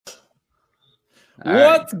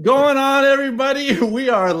What's going on, everybody? We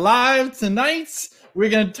are live tonight. We're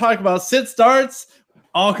going to talk about sit starts,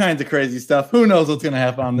 all kinds of crazy stuff. Who knows what's going to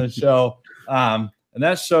happen on this show? And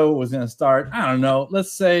that show was going to start, I don't know,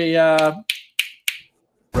 let's say, sounds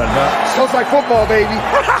like football, baby.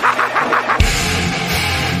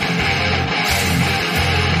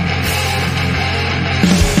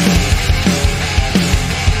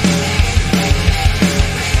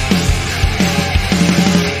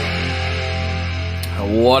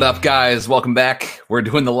 What up, guys? Welcome back. We're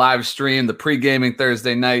doing the live stream, the pre-gaming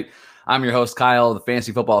Thursday night. I'm your host, Kyle, the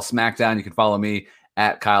Fantasy Football Smackdown. You can follow me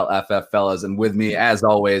at KyleFFFellas. And with me, as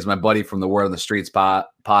always, my buddy from the Word on the Streets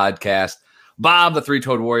podcast, Bob, the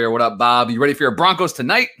Three-Toed Warrior. What up, Bob? You ready for your Broncos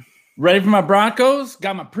tonight? Ready for my Broncos.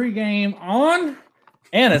 Got my pregame on.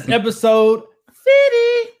 And it's episode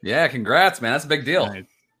 50. Yeah, congrats, man. That's a big deal. Nice.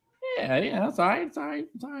 Yeah, that's all right. It's all right.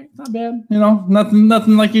 It's not bad. You know,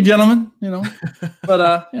 nothing like you gentlemen, you know.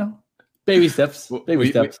 But baby steps.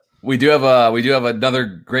 We do have another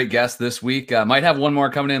great guest this week. Might have one more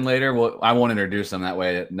coming in later. I won't introduce him that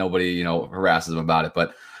way. Nobody, harasses him about it.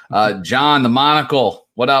 But John, the Monocle,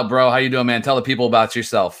 what up, bro? How you doing, man? Tell the people about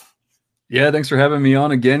yourself. Yeah, thanks for having me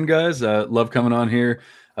on again, guys. Love coming on here.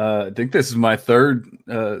 I think this is my third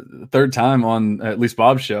time on at least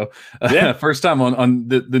Bob's show. First time on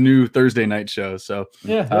the new Thursday night show. So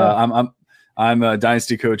I'm a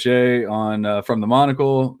Dynasty Coach A on from the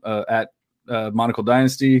Monocle at Monocle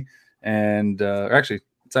Dynasty, and actually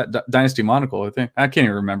it's at Dynasty Monocle. I think I can't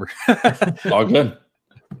even remember. All good.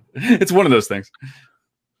 It's one of those things.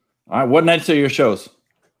 All right, what nights are your shows,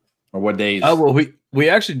 or what days? Well, we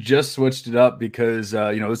actually just switched it up because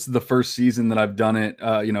this is the first season that I've done it.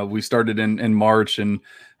 We started in March and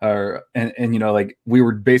we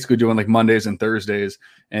were basically doing like Mondays and Thursdays,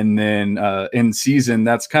 and then in season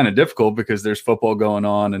that's kind of difficult because there's football going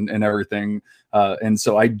on and everything. And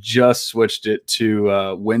so I just switched it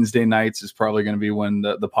to Wednesday nights is probably going to be when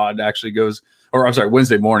the pod actually goes, or I'm sorry,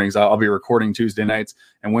 Wednesday mornings. I'll be recording Tuesday nights,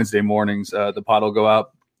 and Wednesday mornings the pod will go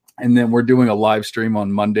out. And then we're doing a live stream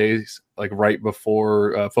on Mondays, like right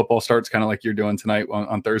before football starts, kind of like you're doing tonight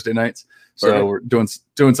on Thursday nights. So we're doing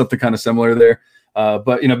something kind of similar there.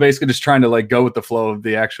 But basically just trying to like go with the flow of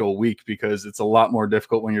the actual week, because it's a lot more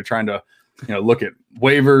difficult when you're trying to, look at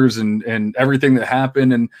waivers and everything that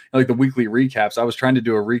happened and like the weekly recaps. I was trying to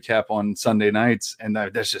do a recap on Sunday nights, and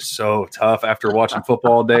that's just so tough after watching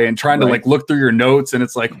football all day and trying to like look through your notes, and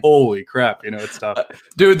it's like, holy crap, it's tough.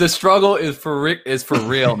 Dude, the struggle is for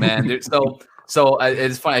real, man. Dude, so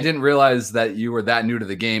it's funny. I didn't realize that you were that new to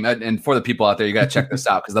the game. And for the people out there, you got to check this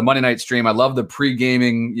out, because the Monday night stream, I love the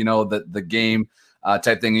pre-gaming, the game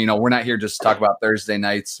type thing. We're not here just to talk about Thursday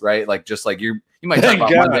nights, right? Like just like you might talk about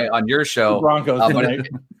Monday on your show. Broncos but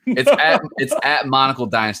it's at Monocle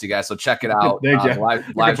Dynasty, guys. So check it out. Thank you. Live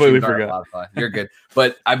completely streams are a forgot. lot of fun. You're good.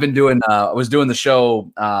 But I've been doing I was doing the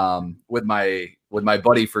show with my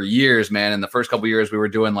buddy for years, man. And the first couple of years we were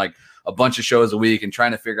doing like a bunch of shows a week and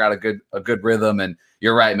trying to figure out a good rhythm. And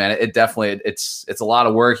you're right, man. It definitely it's a lot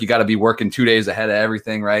of work. You got to be working 2 days ahead of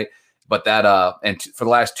everything, right? But that for the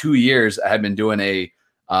last 2 years, I have been doing a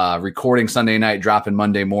recording Sunday night, dropping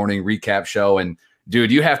Monday morning recap show. And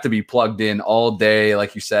dude, you have to be plugged in all day,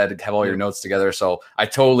 like you said, have all your notes together. So I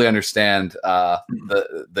totally understand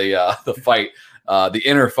the fight, the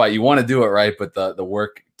inner fight. You want to do it right, but the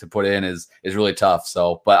work to put in is really tough.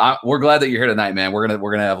 So, but we're glad that you're here tonight, man. We're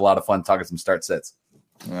gonna have a lot of fun talking some start sits.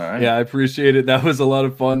 All right. Yeah, I appreciate it. That was a lot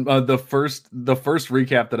of fun. The first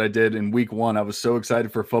recap that I did in week 1, I was so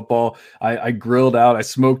excited for football. I grilled out. I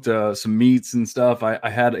smoked some meats and stuff. I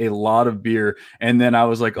had a lot of beer, and then I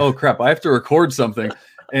was like, "Oh crap! I have to record something."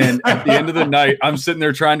 And at the end of the night, I'm sitting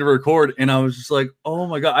there trying to record, and I was just like, "Oh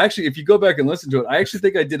my god!" Actually, if you go back and listen to it, I actually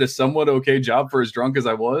think I did a somewhat okay job for as drunk as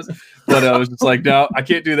I was. But I was just like, "No, I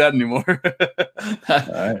can't do that anymore."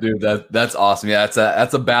 Dude, that's awesome. Yeah,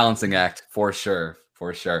 that's a balancing act for sure.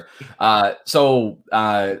 For sure. So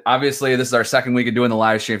obviously this is our second week of doing the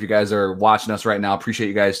live stream. If you guys are watching us right now, appreciate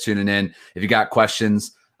you guys tuning in. If you got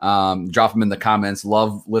questions, drop them in the comments.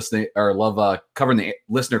 Love listening, or love covering the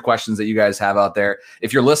listener questions that you guys have out there.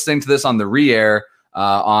 If you're listening to this on the re-air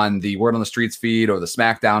on the Word on the Streets feed or the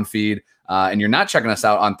SmackDown feed, and you're not checking us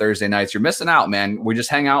out on Thursday nights, you're missing out, man. We just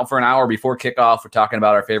hang out for an hour before kickoff. We're talking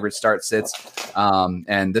about our favorite start sits.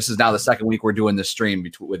 And this is now the second week we're doing this stream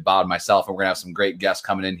with Bob and myself, and we're going to have some great guests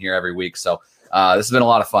coming in here every week. So this has been a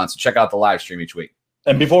lot of fun. So check out the live stream each week.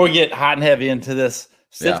 And before we get hot and heavy into this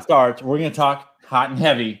starts, we're going to talk hot and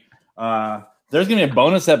heavy. There's going to be a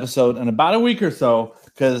bonus episode in about a week or so,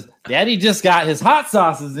 because Daddy just got his hot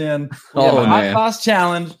sauces in. We have a hot sauce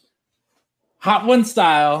challenge. Hot One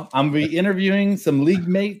style. I'm gonna be interviewing some league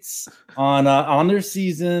mates on their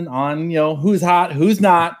season, on who's hot, who's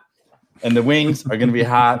not, and the wings are gonna be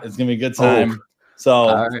hot. It's gonna be a good time.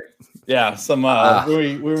 So yeah, some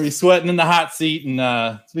we're sweating in the hot seat, and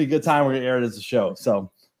it's gonna be a good time. We're gonna air it as a show.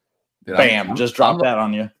 So bam, just drop that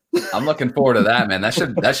on you. I'm looking forward to that, man.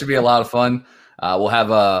 That should be a lot of fun. We'll have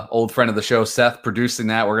a old friend of the show, Seth, producing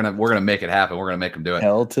that. We're gonna make it happen. We're gonna make him do it.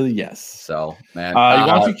 Hell to the yes. So, man, why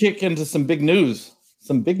don't you kick into some big news?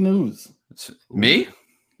 Some big news. Me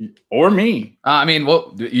or me? I mean,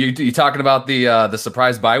 well, you talking about the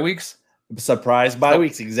surprise bye weeks? Surprise bye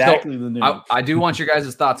weeks, exactly. So the news. I do want your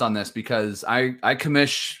guys' thoughts on this because I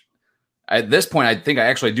commish. At this point, I think I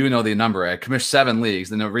actually do know the number. I commissioned 7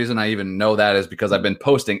 leagues, and the reason I even know that is because I've been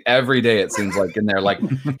posting every day. It seems like in there, like,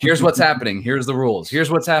 here's what's happening, here's the rules, here's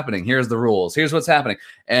what's happening, here's the rules, here's what's happening,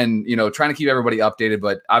 and trying to keep everybody updated.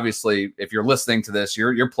 But obviously, if you're listening to this,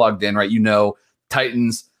 you're plugged in, right?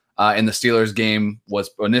 Titans in the Steelers game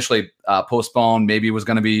was initially postponed. Maybe it was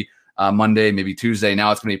going to be Monday, maybe Tuesday.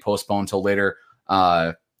 Now it's going to be postponed until later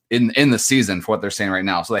in the season for what they're saying right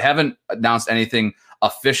now. So they haven't announced anything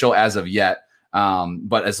official as of yet.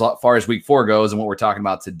 But as far as week 4 goes, and what we're talking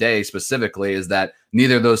about today specifically is that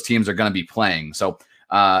neither of those teams are going to be playing. So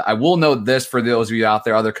I will note this for those of you out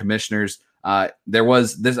there, other commissioners, there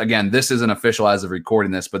was this, again, this isn't official as of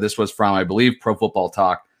recording this, but this was from, I believe, Pro Football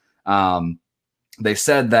Talk. They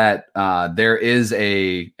said that there is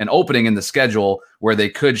an opening in the schedule where they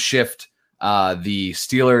could shift the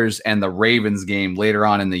Steelers and the Ravens game later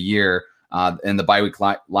on in the year, and the bye week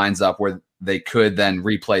lines up where they could then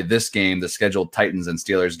replay this game, the scheduled Titans and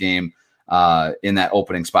Steelers game, in that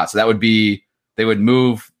opening spot. So that would be, they would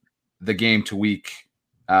move the game to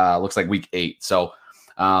looks like week 8. So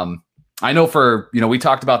I know we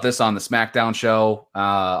talked about this on the SmackDown show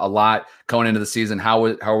a lot going into the season. How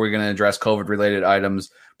are we going to address COVID related items?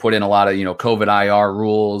 Put in a lot of, COVID IR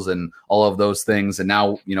rules and all of those things. And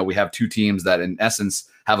now, we have 2 teams that in essence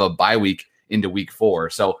have a bye week into week 4.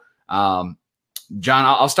 So, John,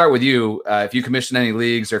 I'll start with you. If you commission any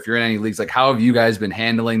leagues or if you're in any leagues, like how have you guys been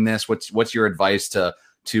handling this? What's your advice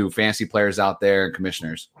to fantasy players out there and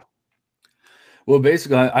commissioners? Well,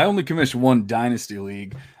 basically, I only commission 1 dynasty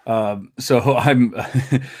league, so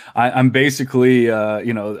I'm basically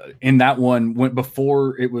in that one.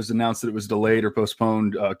 Before it was announced that it was delayed or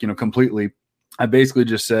postponed, completely. I basically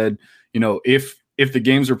just said, if the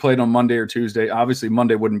games are played on Monday or Tuesday, obviously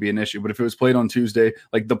Monday wouldn't be an issue. But if it was played on Tuesday,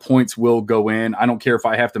 like the points will go in. I don't care if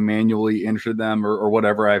I have to manually enter them or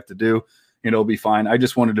whatever I have to do. It'll be fine. I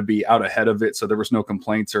just wanted to be out ahead of it so there was no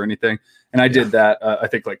complaints or anything. And I did that, I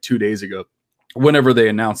think, like 2 days ago, whenever they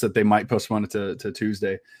announced that they might postpone it to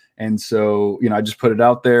Tuesday. And so, I just put it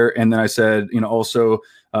out there. And then I said, also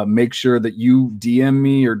make sure that you DM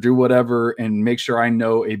me or do whatever and make sure I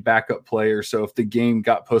know a backup player. So if the game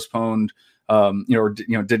got postponed, or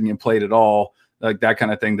didn't get played at all, like that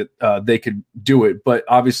kind of thing, that they could do it. But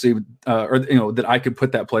obviously, that I could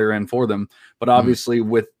put that player in for them. But obviously,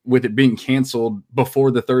 with it being canceled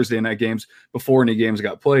before the Thursday night games, before any games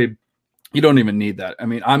got played, you don't even need that. I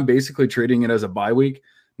mean, I'm basically treating it as a bye week.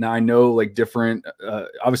 Now I know like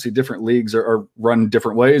obviously different leagues are run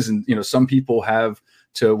different ways, and some people have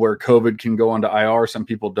to where COVID can go onto IR, some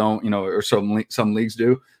people don't, or some leagues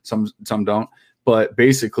do, some don't. But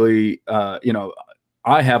basically, I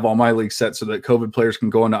have all my leagues set so that COVID players can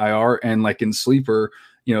go into IR, and like in Sleeper,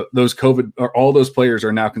 those COVID or all those players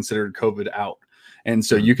are now considered COVID out, and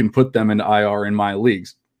so you can put them into IR in my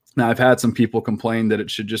leagues. Now, I've had some people complain that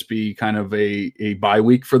it should just be kind of a bye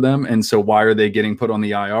week for them, and so why are they getting put on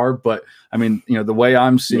the IR? But I mean, the way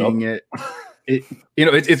I'm seeing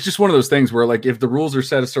it's just one of those things where, like, if the rules are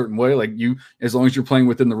set a certain way, like as long as you're playing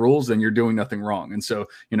within the rules, then you're doing nothing wrong. And so,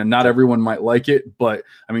 not everyone might like it, but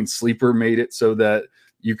I mean, Sleeper made it so that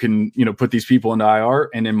you can, put these people into IR,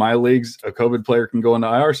 and in my leagues, a COVID player can go into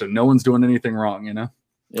IR, so no one's doing anything wrong,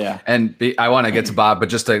 Yeah. And I want to get to Bob,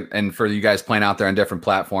 but and for you guys playing out there on different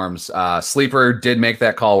platforms, Sleeper did make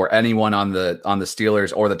that call where anyone on the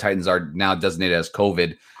Steelers or the Titans are now designated as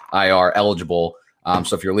COVID IR eligible.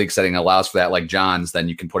 So if your league setting allows for that, like John's, then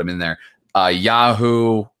you can put them in there.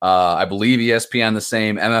 Yahoo, I believe ESPN, the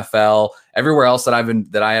same, MFL, everywhere else that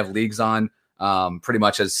I have leagues on, pretty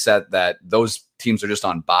much has said that those teams are just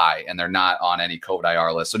on bye and they're not on any COVID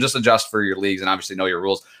IR list. So just adjust for your leagues and obviously know your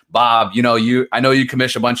rules. Bob, I know you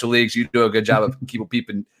commission a bunch of leagues. You do a good job of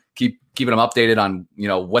keeping them updated on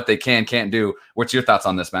what they can't do. What's your thoughts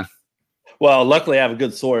on this, man? Well, luckily I have a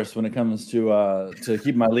good source when it comes to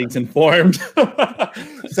keep my leagues informed.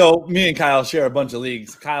 So me and Kyle share a bunch of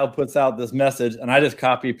leagues. Kyle puts out this message and I just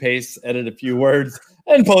copy, paste, edit a few words,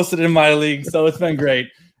 and posted in my league. So it's been great.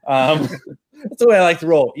 That's the way I like to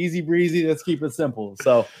roll. Easy breezy. Let's keep it simple.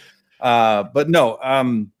 So, but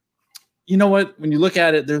no, you know what? When you look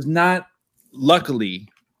at it, there's not, luckily,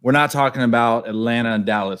 we're not talking about Atlanta and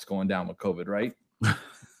Dallas going down with COVID, right?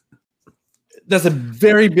 That's a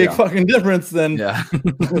very big fucking difference than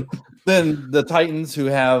than the Titans who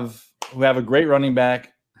have a great running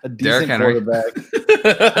back, a decent quarterback.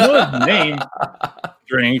 I know his name.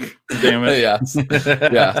 Drink, damn it. Yeah.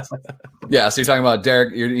 So you're talking about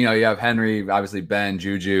Derek. You have Henry, obviously Ben,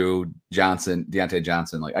 Juju, Johnson, Deontay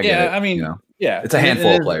Johnson. Like, I get it. I mean, it's a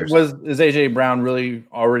handful of players. Is AJ Brown really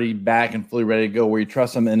already back and fully ready to go? Where you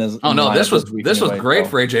trust him in his? Oh no, this was great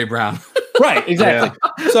for AJ Brown. Right, exactly.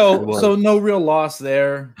 So no real loss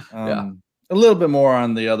there. A little bit more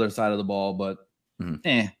on the other side of the ball, but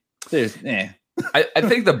I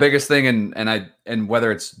think the biggest thing, and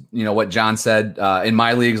whether it's what John said in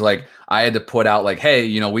my leagues, like I had to put out like,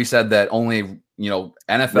 hey, we said that only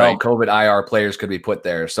NFL COVID IR players could be put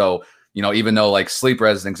there. So even though like Sleeper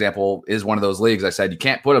as an example is one of those leagues, I said you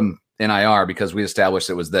can't put them in IR because we established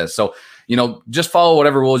it was this. So just follow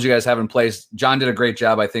whatever rules you guys have in place. John did a great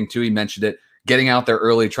job, I think too. He mentioned it. Getting out there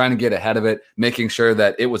early, trying to get ahead of it, making sure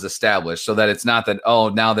that it was established so that it's not that, oh,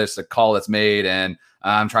 now there's a call that's made and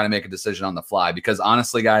I'm trying to make a decision on the fly. Because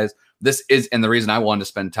honestly, guys, this is, and the reason I wanted to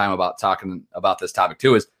spend time talking about this topic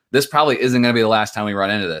too, is this probably isn't going to be the last time we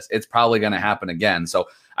run into this. It's probably going to happen again. So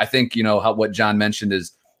I think, what John mentioned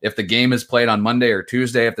is if the game is played on Monday or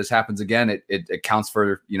Tuesday, if this happens again, it counts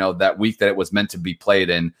for, that week that it was meant to be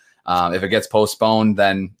played in. If it gets postponed,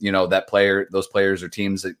 then those players or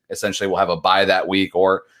teams essentially will have a bye that week,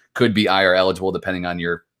 or could be IR eligible depending on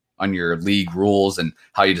your league rules and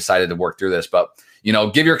how you decided to work through this. But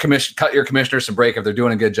cut your commissioners some break if they're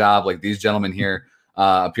doing a good job, like these gentlemen here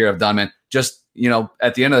up here have done. Man, just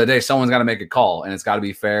at the end of the day, someone's got to make a call, and it's got to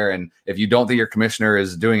be fair. And if you don't think your commissioner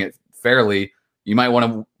is doing it fairly, you might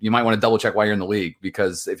want to double check why you're in the league,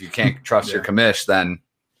 because if you can't trust your commish, then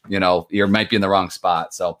you might be in the wrong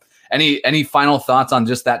spot. So. Any final thoughts on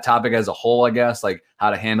just that topic as a whole, I guess, like how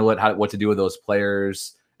to handle it, what to do with those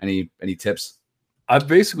players? Any tips? I've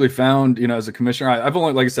basically found, as a commissioner, I've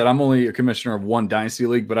only, like I said, I'm only a commissioner of one dynasty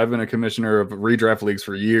league, but I've been a commissioner of redraft leagues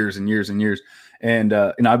for years and years and years. And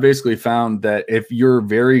I basically found that if you're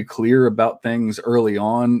very clear about things early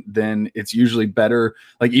on, then it's usually better.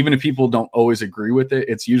 Like, even if people don't always agree with it,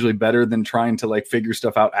 it's usually better than trying to like figure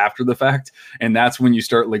stuff out after the fact. And that's when you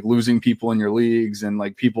start like losing people in your leagues and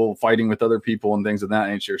like people fighting with other people and things of that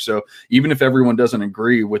nature. So even if everyone doesn't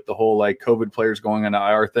agree with the whole like COVID players going on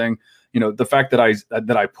IR thing, the fact that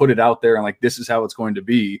I put it out there and like, this is how it's going to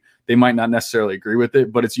be, they might not necessarily agree with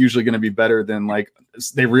it, but it's usually going to be better than like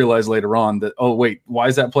they realize later on that, oh wait, why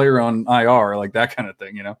is that player on IR? Like that kind of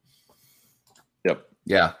thing, Yep.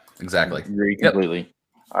 Yeah, exactly. Agree completely. Yep.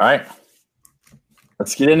 All right.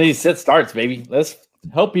 Let's get into these sit starts, baby. Let's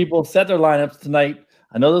help people set their lineups tonight.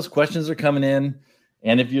 I know those questions are coming in.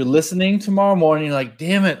 And if you're listening tomorrow morning, you're like,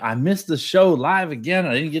 damn it, I missed the show live again.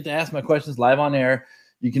 I didn't get to ask my questions live on air.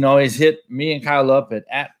 You can always hit me and Kyle up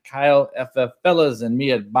at KyleFFFellas and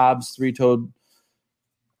me at Bob's Three Toed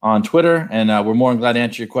on Twitter. And we're more than glad to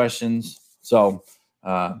answer your questions. So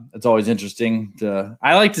it's always interesting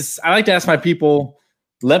I like to ask my people,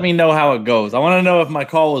 let me know how it goes. I want to know if my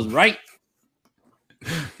call was right.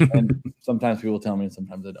 And sometimes people tell me, and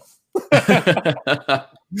sometimes they don't.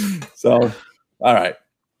 So, all right.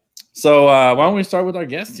 So why don't we start with our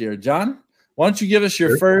guest here, John? Why don't you give us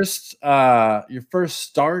your first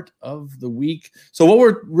start of the week? So what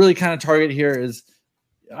we're really kind of targeting here is,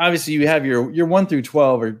 obviously you have your 1 through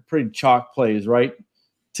 12 are pretty chalk plays, right?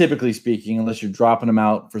 Typically speaking, unless you're dropping them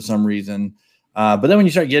out for some reason. But then when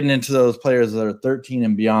you start getting into those players that are 13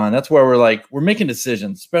 and beyond, that's where we're making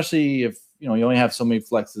decisions, especially if you only have so many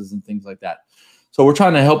flexes and things like that. So we're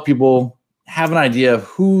trying to help people have an idea of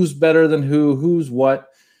who's better than who's what.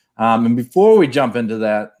 And before we jump into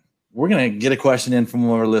that, we're going to get a question in from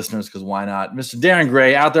one of our listeners, because why not? Mr. Darren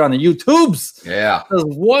Gray out there on the YouTubes. Yeah. Says,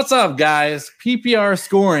 what's up, guys? PPR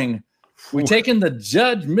scoring. We taking the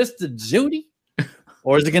judge, Mr. Judy?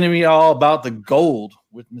 Or is it going to be all about the gold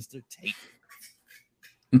with Mr. Tate?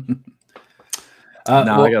 I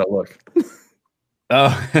got to look.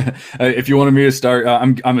 If you wanted me to start,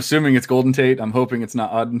 I'm assuming it's Golden Tate. I'm hoping it's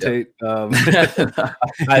not Auden Tate.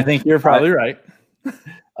 I think you're probably right.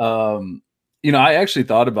 I actually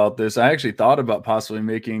thought about this. I actually thought about possibly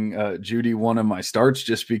making Judy one of my starts,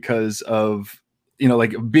 just because of,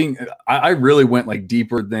 I really went like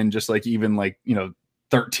deeper than just like even like,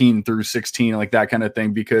 13 through 16, like that kind of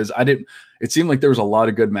thing, because it seemed like there was a lot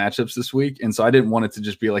of good matchups this week. And so I didn't want it to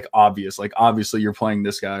just be like obvious, like obviously you're playing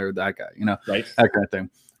this guy or that guy, right. That kind of thing.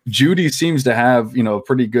 Judy seems to have,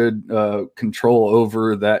 pretty good control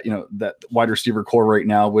over that, that wide receiver core right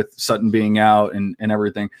now with Sutton being out and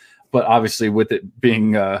everything. But obviously with it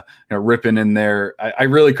being ripping in there, I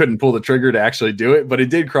really couldn't pull the trigger to actually do it, but it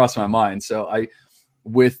did cross my mind. So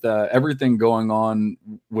with everything going on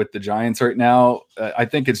with the Giants right now, I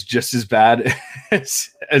think it's just as bad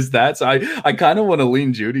as that. So I kind of want to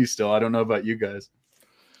lean Judy still. I don't know about you guys.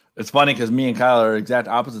 It's funny because me and Kyle are exact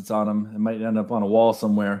opposites on him. It might end up on a wall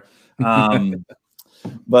somewhere.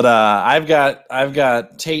 But I've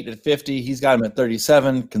got Tate at 50. He's got him at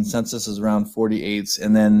 37. Consensus is around 48.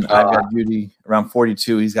 And then I've got Judy around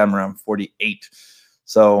 42. He's got him around 48.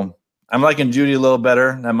 So I'm liking Judy a little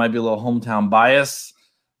better. That might be a little hometown bias.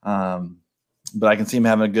 But I can see him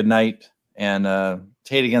having a good night. And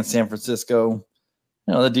Tate against San Francisco.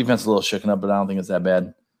 The defense is a little shooken up, but I don't think it's that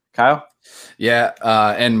bad. Kyle? Yeah,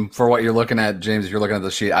 and for what you're looking at, James, if you're looking at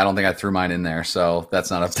the sheet, I don't think I threw mine in there, so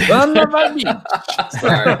that's not updated.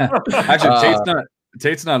 Sorry. Actually,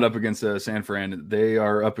 Tate's not up against San Fran. They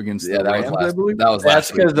are up against the Rams, I believe. That was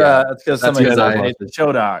last week. That's because somebody updated the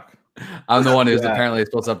show doc. I'm the one who's apparently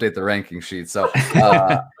supposed to update the ranking sheet. So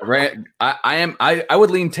I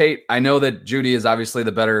would lean Tate. I know that Judy is obviously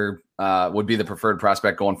the better, would be the preferred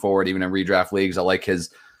prospect going forward, even in redraft leagues. I like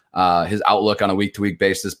his outlook on a week-to-week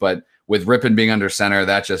basis, but with Rippon being under center,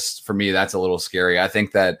 that just, for me, that's a little scary. I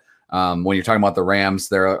think that when you're talking about the Rams,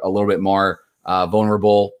 they're a little bit more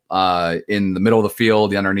vulnerable in the middle of the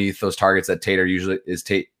field, underneath those targets that Tate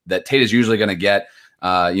is usually going to get.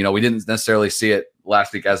 We didn't necessarily see it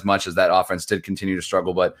last week as much as that offense did continue to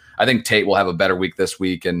struggle, but I think Tate will have a better week this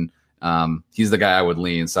week, and he's the guy I would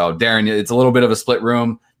lean. So Darren, it's a little bit of a split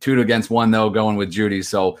room. 2 against 1 though, going with Judy.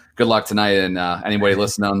 So good luck tonight, and anybody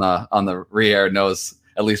listening on the re-air knows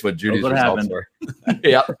at least what Judy's results were.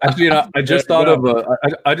 Yeah, actually, I just thought of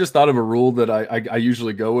a rule that I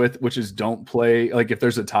usually go with, which is don't play, like if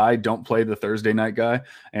there's a tie, don't play the Thursday night guy.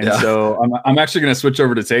 And so I'm actually going to switch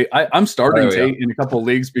over to Tate. I'm starting Tate in a couple of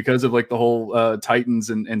leagues because of like the whole Titans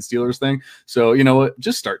and Steelers thing. So you know what,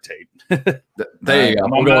 just start Tate. There you go.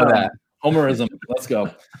 We'll go with that. Homerism. Let's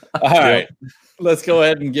go. All right. Let's go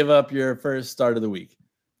ahead and give up your first start of the week.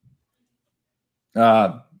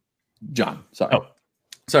 John, sorry. Oh,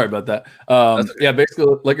 sorry about that. Yeah,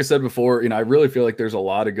 basically, like I said before, I really feel like there's a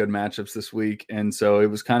lot of good matchups this week. And so it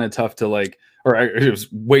was kind of tough to it was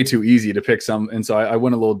way too easy to pick some. And so I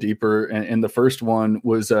went a little deeper. And the first one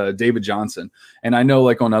was David Johnson. And I know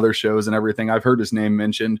like on other shows and everything, I've heard his name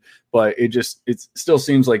mentioned, but it still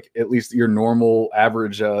seems like at least your normal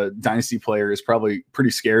average dynasty player is probably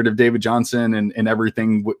pretty scared of David Johnson and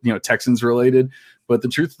everything, Texans related. But the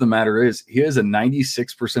truth of the matter is he has a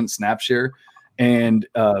 96% snap share. And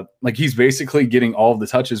he's basically getting all of the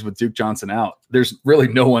touches with Duke Johnson out. There's really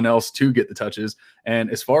no one else to get the touches. And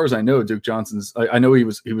as far as I know, Duke Johnson's, I know he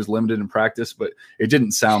was limited in practice, but it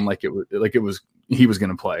didn't sound like he was going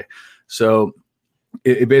to play. So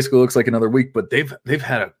it basically looks like another week, but they've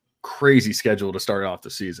had a crazy schedule to start off the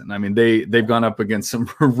season. I mean, they've gone up against some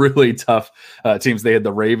really tough teams. They had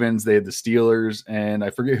the Ravens, they had the Steelers, and I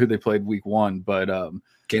forget who they played week 1, but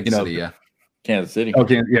Kansas City, yeah. Kansas City. Oh,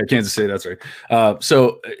 Kansas City. That's right.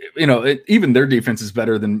 So, even their defense is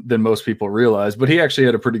better than most people realize, but he actually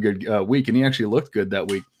had a pretty good week, and he actually looked good that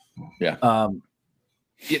week. Yeah.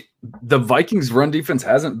 The Vikings run defense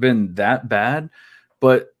hasn't been that bad,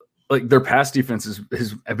 but like their pass defense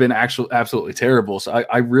has been absolutely terrible. So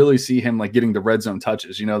I really see him like getting the red zone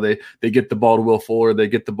touches. They get the ball to Will Fuller, they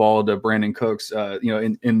get the ball to Brandon Cooks, in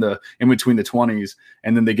between the 20s,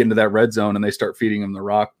 and then they get into that red zone and they start feeding him the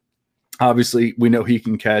rock. Obviously, we know he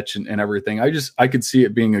can catch and everything. I could see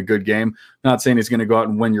it being a good game. Not saying he's going to go out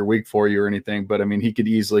and win your week for you or anything, but I mean, he could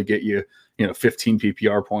easily get you, 15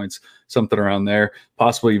 PPR points, something around there,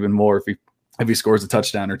 possibly even more if he scores a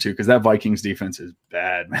touchdown or two, because that Vikings defense is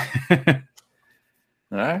bad, man.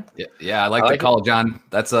 All right. Yeah, I like the call, John.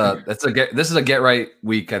 This is a get right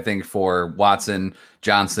week, I think, for Watson,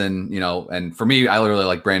 Johnson, and for me, I really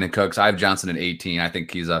like Brandon Cooks. I have Johnson at 18. I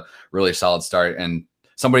think he's a really solid start and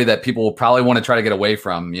somebody that people will probably want to try to get away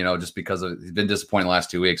from, just because he's been disappointing the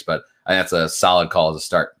last 2 weeks, but I think that's a solid call as a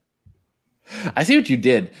start. I see what you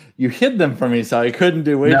did. You hid them from me, so I couldn't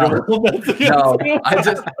do wager. No,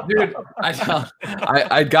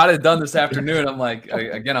 I got it done this afternoon. I'm like,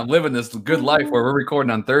 again, I'm living this good life where we're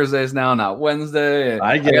recording on Thursdays now, not Wednesday.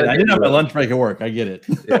 I get it. I didn't have a lunch break at work. I get it.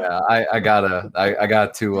 Yeah, I got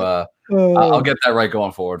to. I'll get that right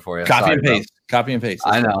going forward for you. Copy and Copy and paste.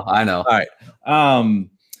 I know. All right.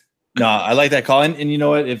 No, I like that call. And you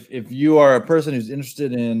know what? If you are a person who's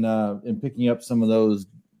interested in picking up some of those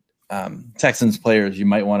Texans players, you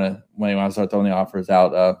might want to start throwing the offers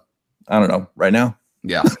out. I don't know, right now.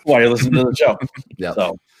 Yeah. While you're listening to the show. Yeah.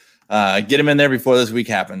 So get him in there before this week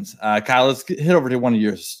happens. Kyle, let's hit over to one of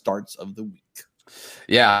your starts of the week.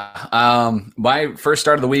 Yeah. My first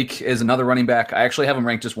start of the week is another running back. I actually have him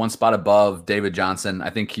ranked just one spot above David Johnson. I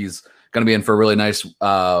think he's going to be in for a really nice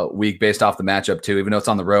week based off the matchup too, even though it's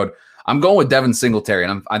on the road. I'm going with Devin Singletary,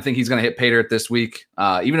 and I think he's going to hit pay dirt this week.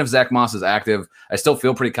 Even if Zach Moss is active, I still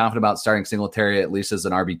feel pretty confident about starting Singletary at least as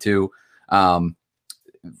an RB2.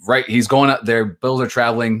 Right, he's going up there. Bills are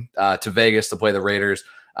traveling to Vegas to play the Raiders,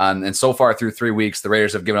 and so far through 3 weeks, the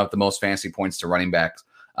Raiders have given up the most fantasy points to running backs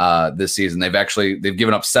this season. They've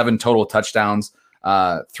given up 7 total touchdowns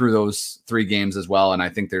through those 3 games as well, and I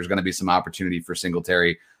think there's going to be some opportunity for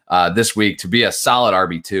Singletary this week to be a solid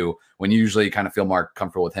RB2 when you usually kind of feel more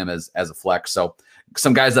comfortable with him as a flex. So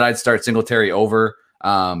some guys that I'd start Singletary over,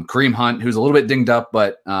 Kareem Hunt, who's a little bit dinged up,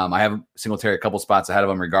 but I have Singletary a couple spots ahead of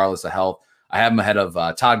him regardless of health. I have him ahead of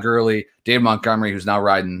Todd Gurley, David Montgomery, who's now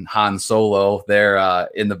riding Han Solo there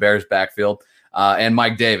in the Bears backfield, and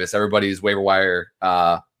Mike Davis, everybody's waiver wire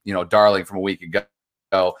darling from a week ago.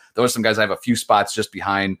 Those are some guys I have a few spots just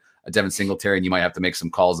behind Devin Singletary, and you might have to make some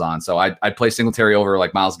calls on. So I'd play Singletary over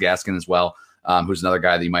like Myles Gaskin as well, who's another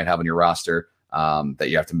guy that you might have on your roster that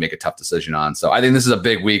you have to make a tough decision on. So I think this is a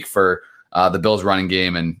big week for the Bills running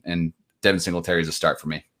game, and Devin Singletary is a start for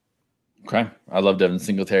me. Okay. I love Devin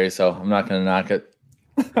Singletary, so I'm not going to knock it.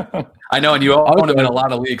 I know, and you own him in a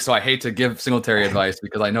lot of leagues, so I hate to give Singletary advice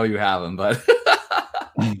because I know you have him, but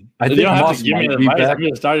I think you don't have to give me advice. I'm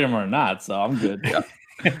going to start him or not, so I'm good. Yeah.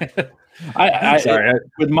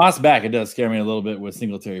 With Moss back, it does scare me a little bit with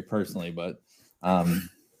Singletary personally, but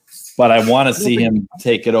I want to see him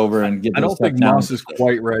take it over and get. I don't think Moss is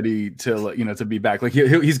quite ready to be back. Like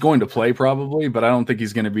he's going to play probably, but I don't think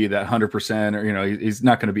he's going to be that 100%, or he's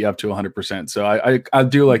not going to be up to 100%. So I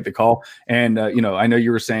do like the call, and I know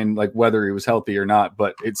you were saying like whether he was healthy or not,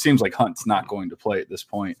 but it seems like Hunt's not going to play at this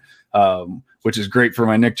point, which is great for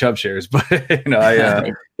my Nick Chubb shares. But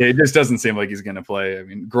it just doesn't seem like he's going to play. I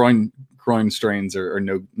mean, groin strains are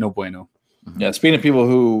no bueno. Yeah, speaking of people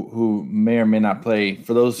who may or may not play,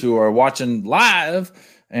 for those who are watching live,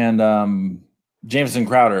 and Jameson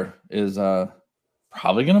Crowder is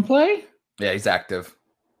probably going to play. Yeah, he's active.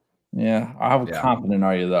 Yeah, how confident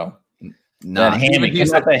are you though? No, that hammy.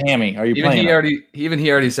 He's not that hammy. Are you even playing?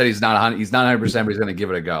 He already said he's not 100%, but he's going to give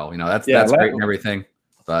it a go. That's great and everything.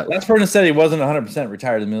 But last person said he wasn't 100%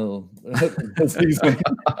 retired in the middle of the season.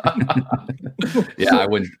 Yeah,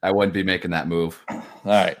 I wouldn't be making that move. All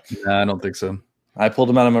right. No, I don't think so. I pulled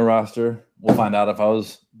him out of my roster. We'll find out if I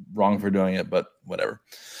was wrong for doing it, but whatever.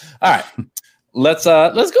 All right. Let's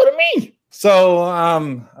go to me. So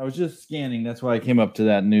I was just scanning. That's why I came up to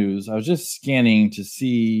that news. I was just scanning to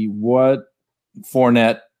see what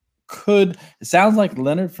Fournette could. It sounds like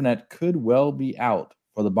Leonard Fournette could well be out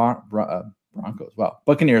for the Broncos. Well,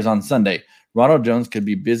 Buccaneers on Sunday. Ronald Jones could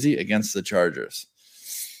be busy against the Chargers.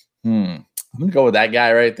 I'm going to go with that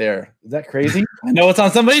guy right there. Is that crazy? I know it's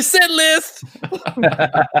on somebody's sit list.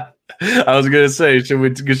 I was going to say, should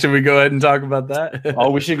we go ahead and talk about that?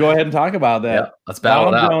 Oh, we should go ahead and talk about that. Yeah, let's battle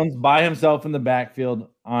it out. Ronald Jones by himself in the backfield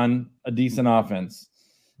on a decent offense.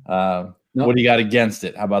 What do you got against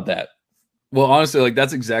it? How about that? Well, honestly, like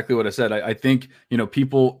that's exactly what I said. I think,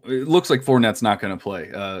 people, it looks like Fournette's not going to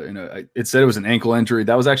play. It said it was an ankle injury.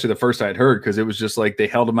 That was actually the first I had heard, because it was just like they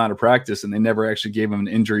held him out of practice and they never actually gave him an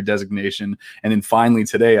injury designation. And then finally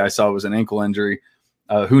today I saw it was an ankle injury.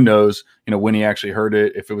 Who knows, when he actually heard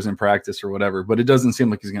it, if it was in practice or whatever, but it doesn't seem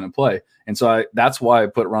like he's going to play. And so that's why I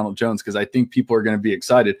put Ronald Jones, because I think people are going to be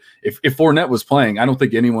excited. If Fournette was playing, I don't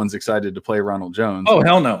think anyone's excited to play Ronald Jones. Oh,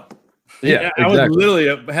 hell no. Yeah, I was literally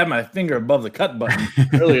had my finger above the cut button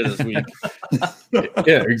earlier this week.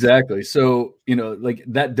 Yeah, exactly. So, like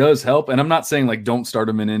that does help. And I'm not saying like don't start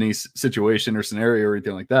him in any situation or scenario or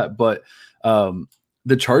anything like that. But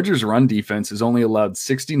the Chargers run defense has only allowed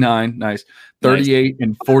 69, 38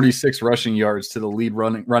 and 46 rushing yards to the lead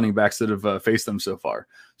running backs that have faced them so far.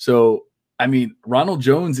 So, I mean, Ronald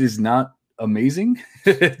Jones is not amazing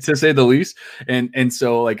to say the least. And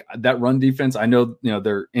so like that run defense, I know,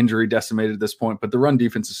 they're injury decimated at this point, but the run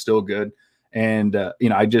defense is still good. And,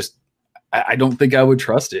 I don't think I would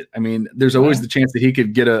trust it. I mean, there's always the chance that he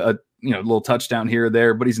could get a little touchdown here or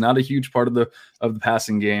there, but he's not a huge part of the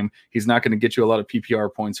passing game. He's not going to get you a lot of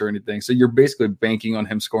PPR points or anything. So you're basically banking on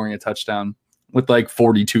him scoring a touchdown with like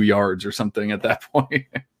 42 yards or something at that point.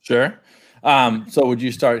 Sure. So would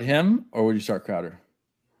you start him or would you start Crowder?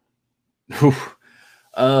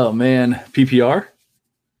 Oh man, PPR.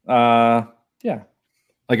 Yeah.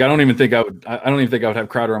 Like I don't even think I would have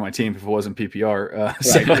Crowder on my team if it wasn't PPR.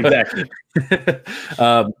 Exactly.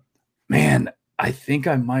 Man, I think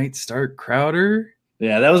I might start Crowder.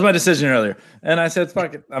 Yeah, that was my decision earlier, and I said,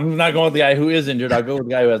 "Fuck it, I'm not going with the guy who is injured. I'll go with the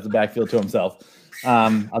guy who has the backfield to himself.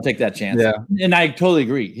 I'll take that chance." Yeah, and I totally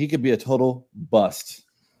agree. He could be a total bust,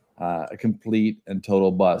 a complete and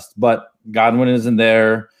total bust. But Godwin isn't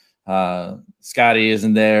there. Scotty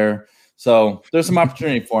isn't there, so there's some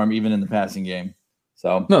opportunity for him even in the passing game.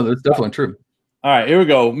 So no, that's definitely true. All right, here we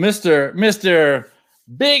go. Mr.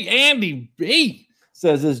 Big Andy B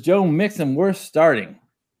says, "Is Joe Mixon worth starting?"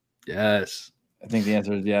 Yes. I think the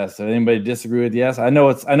answer is yes. So anybody disagree with yes? I know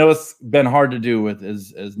it's been hard to do with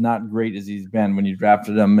as not great as he's been when you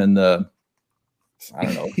drafted him in the I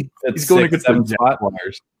don't know. He's going against the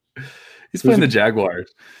Jaguars. He's playing the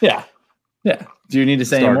Jaguars. Yeah. Yeah. Do you need to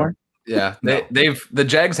say any more? Yeah, the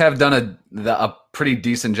Jags have done a pretty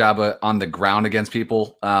decent job on the ground against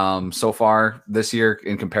people so far this year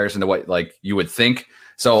in comparison to what like you would think.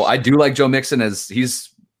 So I do like Joe Mixon I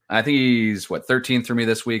think he's 13th for me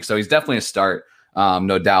this week. So he's definitely a start,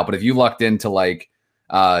 no doubt. But if you lucked into like,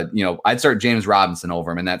 I'd start James Robinson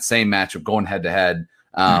over him in that same matchup going head to head.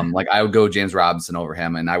 Like I would go James Robinson over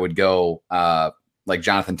him, and I would go like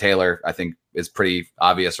Jonathan Taylor. I think is pretty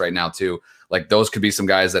obvious right now too. Like those could be some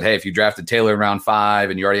guys that, hey, if you drafted Taylor in round 5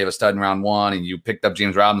 and you already have a stud in round 1 and you picked up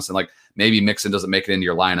James Robinson, like maybe Mixon doesn't make it into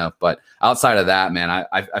your lineup. But outside of that, man,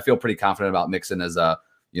 I feel pretty confident about Mixon as a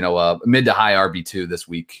mid to high RB2 this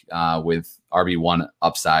week with RB1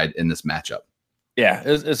 upside in this matchup. Yeah,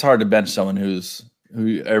 it's hard to bench someone who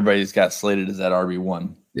everybody's got slated as that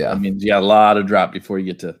RB1. Yeah, I mean, you got a lot of drop before you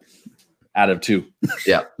get to out of 2.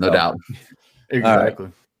 Yeah, no doubt.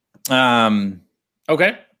 Exactly. Right.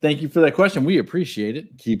 Okay. Thank you for that question. We appreciate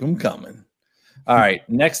it. Keep them coming. All right.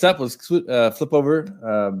 Next up, let's flip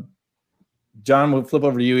over. John, we'll flip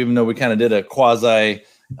over to you, even though we kind of did a quasi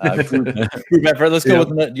group effort. Let's go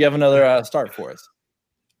with. Do you have another start for us?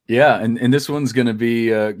 Yeah, and this one's going to be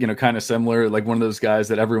kind of similar, like one of those guys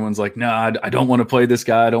that everyone's like, nah, I don't want to play this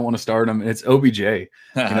guy, I don't want to start him. It's OBJ.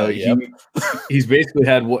 He's basically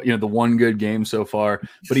had the one good game so far,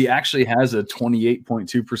 but he actually has a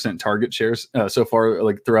 28.2% target share so far,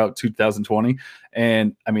 like throughout 2020,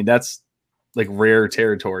 and I mean that's like rare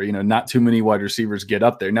territory. Not too many wide receivers get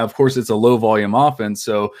up there. Now, of course, it's a low volume offense,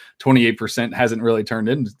 so 28% hasn't really turned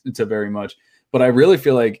into very much. But I really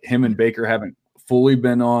feel like him and Baker haven't fully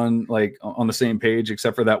been on the same page,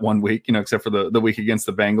 except for that 1 week, except for the week against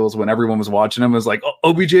the Bengals when everyone was watching him. It was like, oh,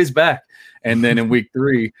 OBJ's back. And then in week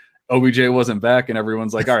 3, OBJ wasn't back and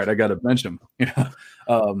everyone's like, all right, I got to bench him.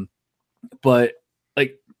 But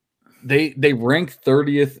like they rank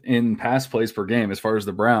 30th in pass plays per game as far as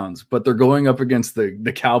the Browns, but they're going up against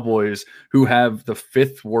the Cowboys, who have the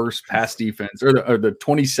 5th worst pass defense or the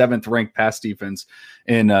 27th ranked pass defense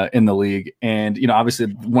in the league. And, obviously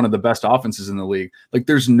one of the best offenses in the league. Like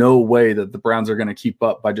there's no way that the Browns are going to keep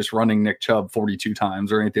up by just running Nick Chubb 42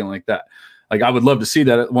 times or anything like that. Like I would love to see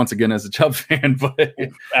that once again as a Chubb fan, but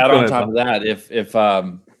add on top of that,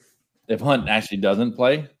 if Hunt actually doesn't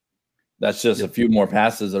play, that's just a few more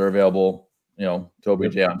passes that are available, to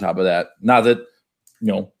OBJ on top of that. Not that,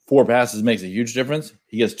 4 passes makes a huge difference.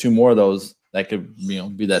 He gets 2 more of those that could,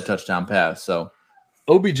 be that touchdown pass. So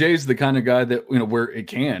OBJ is the kind of guy that, where it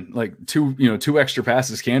can, like 2 extra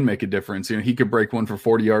passes can make a difference. He could break one for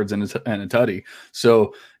 40 yards and a tutty.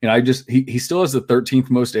 So, he still has the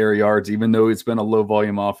 13th most air yards, even though it's been a low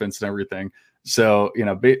volume offense and everything. So,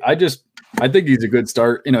 I think he's a good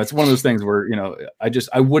start. It's one of those things where,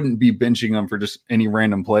 I wouldn't be benching him for just any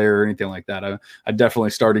random player or anything like that. I definitely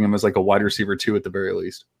starting him as like a wide receiver 2 at the very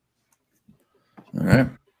least. All right.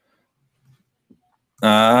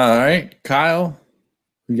 All right, Kyle.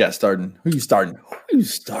 Who you got starting? Who you starting?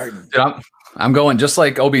 Dude, I'm going just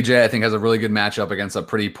like OBJ. I think has a really good matchup against a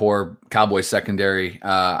pretty poor Cowboys secondary.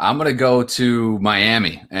 I'm going to go to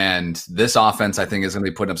Miami, and this offense I think is going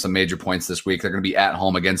to be putting up some major points this week. They're going to be at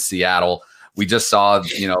home against Seattle. We just saw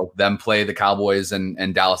them play the Cowboys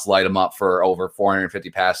and Dallas light them up for over 450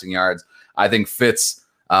 passing yards. I think Fitz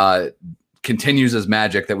continues his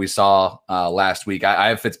magic that we saw last week. I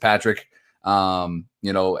have Fitzpatrick,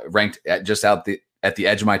 ranked at just at the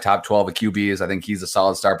edge of my top 12 of QBs. I think he's a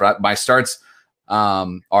solid start. But my starts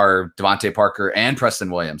are Devontae Parker and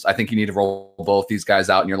Preston Williams. I think you need to roll both these guys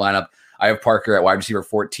out in your lineup. I have Parker at wide receiver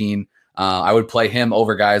 14. I would play him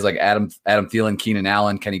over guys like Adam Thielen, Keenan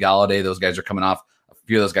Allen, Kenny Golladay. Those guys are coming off. A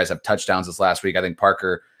few of those guys have touchdowns this last week. I think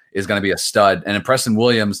Parker is going to be a stud. And in Preston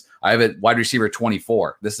Williams, I have it wide receiver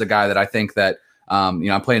 24. This is a guy that I think that,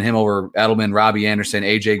 I'm playing him over Edelman, Robbie Anderson,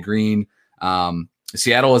 AJ Green.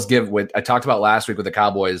 Seattle has I talked about last week with the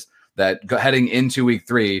Cowboys that heading into week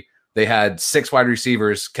 3, they had 6 wide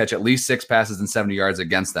receivers catch at least 6 passes and 70 yards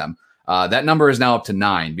against them. That number is now up to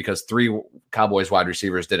 9 because 3 Cowboys wide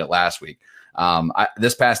receivers did it last week.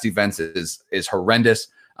 This pass defense is horrendous.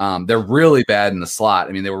 They're really bad in the slot.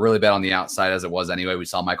 I mean, they were really bad on the outside as it was anyway. We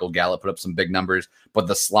saw Michael Gallup put up some big numbers, but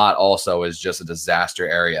the slot also is just a disaster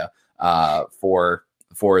area for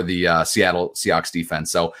the Seattle Seahawks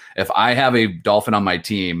defense. So if I have a Dolphin on my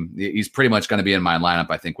team, he's pretty much going to be in my lineup,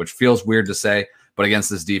 I think, which feels weird to say, but against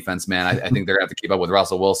this defense, man, I think they're going to have to keep up with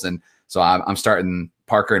Russell Wilson. So I'm starting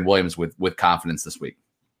Parker and Williams with confidence this week.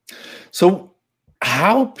 So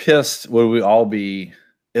how pissed would we all be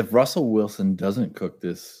if Russell Wilson doesn't cook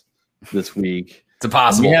this week? It's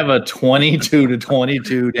impossible. We have a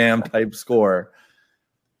 22-22 damn type score.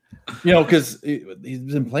 Because he's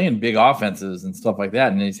been playing big offenses and stuff like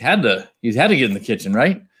that, and he's had to get in the kitchen,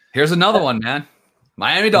 right? Here's another one, man.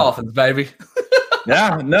 Miami Dolphins, baby.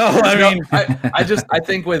 Yeah, no, I mean, I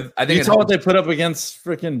think you saw what they put up against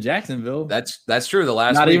freaking Jacksonville. That's true. The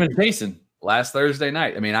last not week, even pacing last Thursday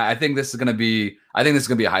night. I mean, I think this is going to be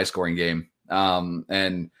a high scoring game.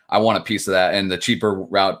 And I want a piece of that. And the cheaper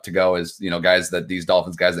route to go is, guys these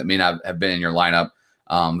Dolphins guys that may not have been in your lineup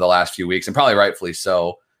the last few weeks, and probably rightfully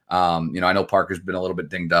so. I know Parker's been a little bit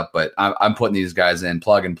dinged up, but I'm putting these guys in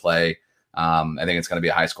plug and play. I think it's going to be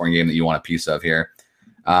a high scoring game that you want a piece of here.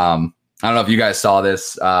 I don't know if you guys saw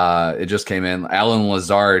this. It just came in. Alan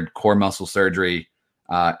Lazard, core muscle surgery,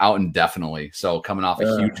 out indefinitely. So coming off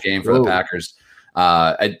a huge game for the Packers.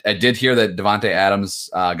 I did hear that Devontae Adams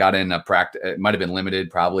got in a practice. It might have been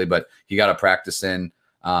limited probably, but he got a practice in.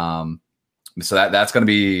 So that's going to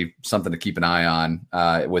be something to keep an eye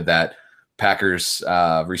on with that Packers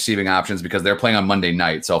receiving options, because they're playing on Monday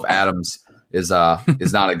night. So if Adams is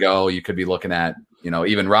not a go, you could be looking at,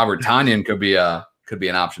 even Robert Tonyan could be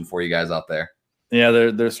an option for you guys out there. Yeah,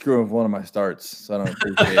 they're screwing with one of my starts, so I don't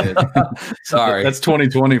appreciate it. Sorry. That's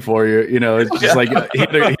 2020 for you. It's just like he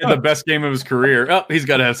had the best game of his career. Oh, he's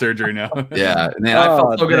got to have surgery now. Yeah, man, I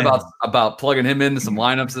felt so good about plugging him into some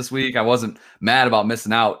lineups this week. I wasn't mad about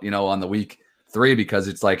missing out, on the week 3, because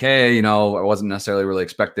it's like, hey, I wasn't necessarily really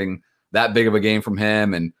expecting that big of a game from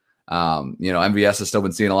him. And, MVS has still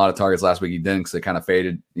been seeing a lot of targets. Last week he didn't, because they kind of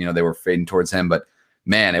faded. They were fading towards him. But,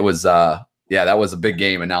 man, it was that was a big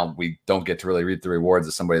game, and now we don't get to really reap the rewards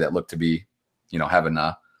of somebody that looked to be, having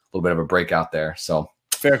a little bit of a breakout there. So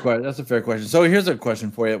fair question. That's a fair question. So here's a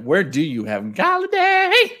question for you: where do you have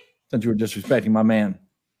Galladay? Since you were disrespecting my man,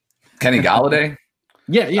 Kenny Galladay.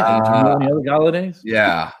 Yeah. Do you know any other Galladays?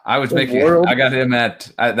 Yeah, I was I got him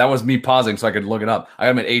at. That was me pausing so I could look it up. I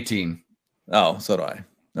got him at 18. Oh, so do I.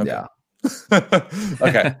 Okay. Yeah.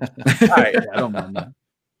 Okay. All right. I don't mind that.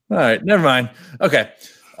 All right. Never mind. Okay.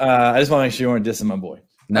 I just want to make sure you weren't dissing my boy.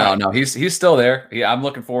 No, he's still there. I'm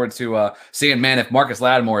looking forward to seeing, man, if Marcus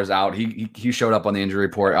Lattimore is out. He showed up on the injury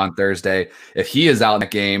report on Thursday. If he is out in the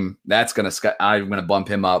game, I'm gonna bump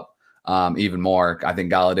him up even more. I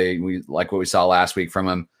think Galladay, we like what we saw last week from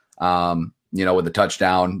him. With the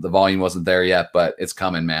touchdown, the volume wasn't there yet, but it's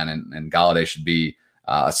coming, man. And Galladay should be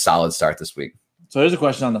a solid start this week. So here's a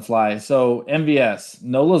question on the fly. So MVS,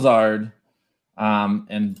 no Lazard.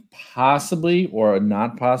 And possibly or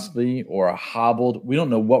not possibly or a hobbled. We don't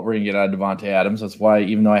know what we're going to get out of Devontae Adams. That's why,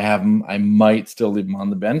 even though I have him, I might still leave him on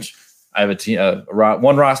the bench. I have a team,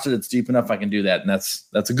 one roster that's deep enough I can do that, and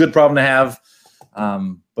that's a good problem to have,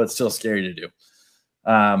 but still scary to do.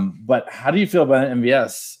 But how do you feel about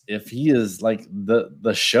MVS if he is like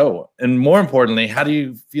the show? And more importantly, how do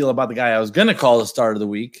you feel about the guy I was going to call the start of the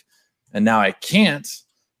week, and now I can't?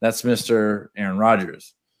 That's Mr. Aaron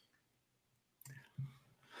Rodgers.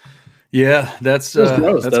 Yeah, that's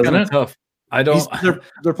kind of tough. I don't.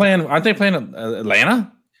 They're playing. Aren't they playing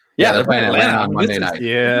Atlanta? Yeah, they're playing Atlanta on Monday night.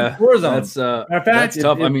 Yeah, that's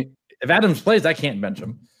tough. I mean, if Adams plays, I can't bench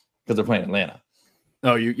him because they're playing Atlanta.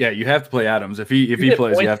 Oh, you have to play Adams. If he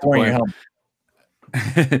plays, you have to play him.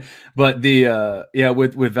 But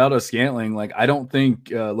with Valdes-Scantling, like I don't think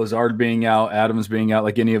Lazard being out, Adams being out,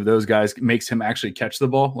 like any of those guys makes him actually catch the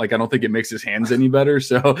ball. Like I don't think it makes his hands any better.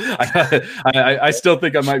 So I still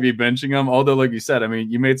think I might be benching him. Although, like you said, I mean,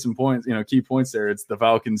 you made some points, key points there. It's the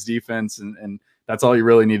Falcons defense, and that's all you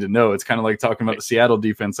really need to know. It's kind of like talking about the Seattle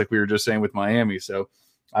defense, like we were just saying with Miami. So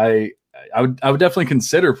I would definitely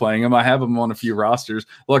consider playing him. I have him on a few rosters.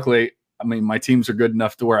 Luckily, I mean, my teams are good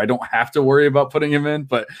enough to where I don't have to worry about putting him in.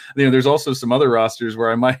 But there's also some other rosters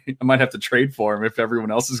where I might have to trade for him if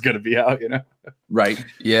everyone else is going to be out. Right.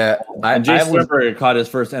 Yeah. And Jay Swimmer caught his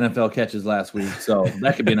first NFL catches last week, so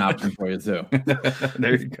that could be an option for you too.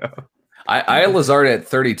 There you go. I had Lazard at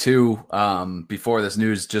 32 before this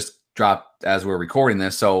news just dropped as we're recording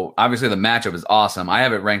this. So obviously the matchup is awesome. I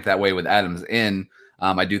have it ranked that way with Adams in.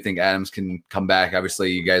 I do think Adams can come back.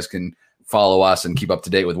 Obviously, you guys can follow us and keep up to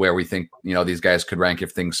date with where we think these guys could rank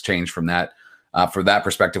if things change from that for that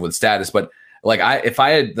perspective with status. But if I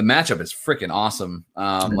had the matchup is freaking awesome.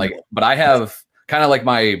 But I have kind of like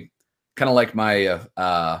my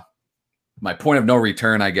my point of no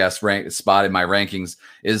return, I guess, spot in my rankings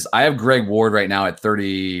is I have Greg Ward right now at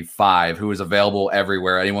 35, who is available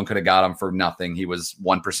everywhere. Anyone could have got him for nothing. He was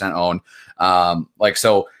 1% owned.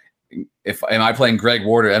 So am I playing Greg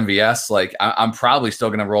Ward or MVS? I'm probably still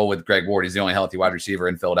going to roll with Greg Ward. He's the only healthy wide receiver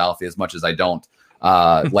in Philadelphia, as much as I don't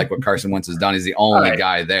like what Carson Wentz has done. He's the only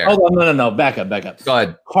guy there. Hold on, no. Back up. Go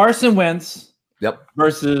ahead. Carson Wentz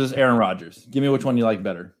versus Aaron Rodgers. Give me which one you like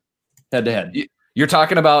better, head to head. You're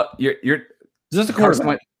talking about you're is this a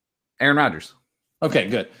quarterback? Aaron Rodgers. Okay,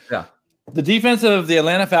 good. Yeah. The defense of the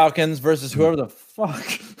Atlanta Falcons versus whoever the fuck.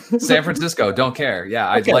 San Francisco, don't care. Yeah,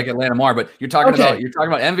 I like Atlanta more, but you're talking about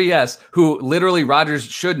MVS, who literally Rodgers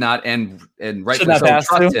should not and rightfully so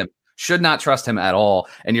trust him. Should not trust him at all.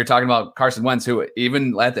 And you're talking about Carson Wentz, who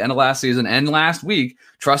even at the end of last season and last week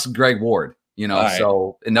trusts Greg Ward.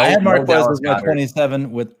 So I had Mark West as my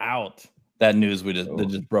 27 without that news that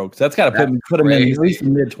just broke. So that's got to put him in at least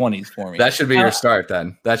mid-20s for me. That should be your start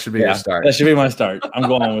then. That should be your start. That should be my start. I'm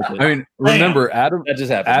going with it. I mean, remember, that just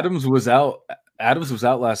happened. Adams was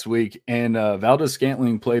out last week, and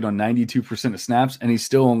Valdez-Scantling played on 92% of snaps, and he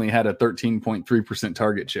still only had a 13.3%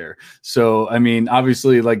 target share. So, I mean,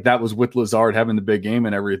 obviously, that was with Lazard having the big game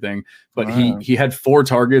and everything, but he had 4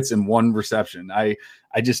 targets and 1 reception. I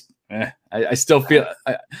still feel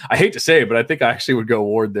I hate to say it, but I think I actually would go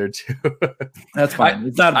Ward there too. That's fine.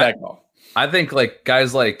 It's not a bad call. I think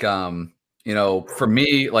guys for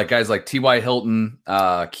me, guys like T.Y. Hilton,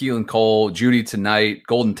 Keelan Cole, Judy Tonight,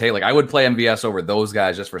 Golden Tate, I would play MVS over those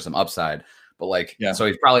guys just for some upside. But so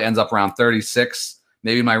he probably ends up around 36,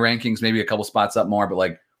 maybe my rankings, maybe a couple spots up more.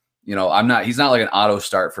 But he's not like an auto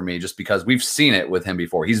start for me just because we've seen it with him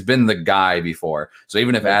before. He's been the guy before. So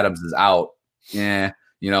even if Adams is out,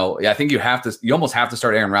 I think you almost have to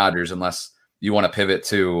start Aaron Rodgers unless you want to pivot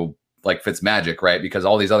to Fitzmagic, right? Because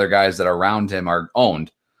all these other guys that are around him are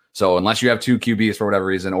owned. So unless you have 2 QBs for whatever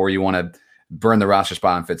reason, or you want to burn the roster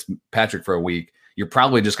spot on Fitzpatrick for a week, you're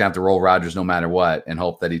probably just gonna have to roll Rodgers no matter what and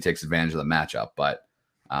hope that he takes advantage of the matchup. But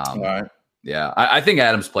all right. Yeah, I think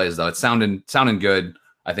Adams plays though. It's sounding good,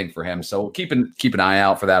 I think, for him. So keep an eye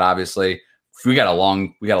out for that. Obviously, we got a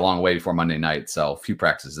long way before Monday night, so a few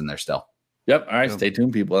practices in there still. Yep. All right. Stay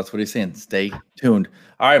tuned, people. That's what he's saying. Stay tuned.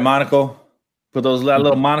 All right, monocle. Put that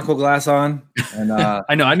little monocle glass on. And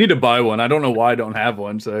I know I need to buy one. I don't know why I don't have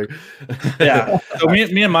one. So yeah. So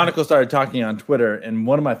me and Monocle started talking on Twitter, and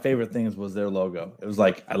one of my favorite things was their logo. It was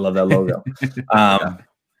I love that logo.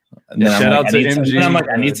 And then shout out to MG. I'm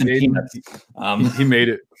I need some peanuts. He made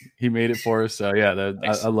it. He made it for us. So yeah,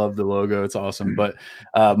 I love the logo. It's awesome. But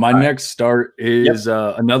my next start is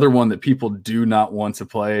another one that people do not want to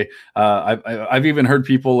play. I've even heard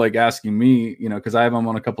people asking me, because I have them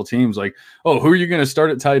on a couple teams, oh, who are you going to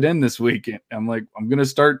start at tight end this week? And I'm I'm going to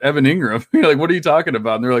start Evan Ingram. What are you talking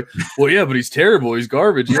about? And they're like, well, yeah, but he's terrible. He's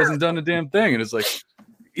garbage. He hasn't done a damn thing. And it's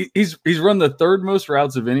he's run the 3rd most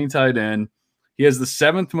routes of any tight end. He has the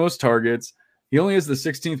 7th most targets. He only has the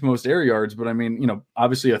 16th most air yards, but I mean,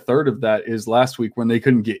 obviously a third of that is last week when they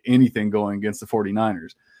couldn't get anything going against the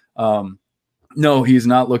 49ers. No, he's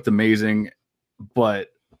not looked amazing, but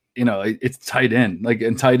it's tight end.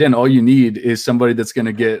 In tight end, all you need is somebody that's going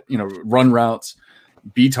to get, run routes,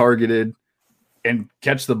 be targeted, and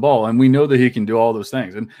catch the ball. And we know that he can do all those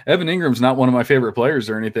things. And Evan Ingram's not one of my favorite players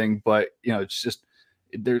or anything, but it's just,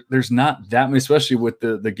 there's not that many, especially with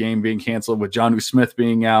the game being canceled, with Jonnu Smith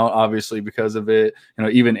being out, obviously because of it.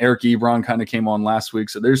 Even Eric Ebron kind of came on last week.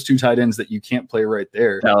 So there's 2 tight ends that you can't play right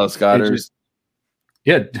there. Dallas Goedert.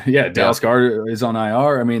 Dallas Goedert is on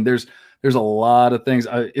IR. I mean, there's a lot of things.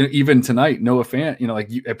 Even tonight, Noah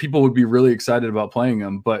Fant, people would be really excited about playing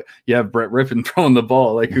him, but you have Brett Rippon throwing the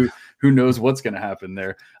ball. Who knows what's going to happen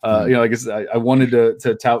there? I wanted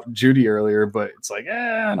to tout Judy earlier, but it's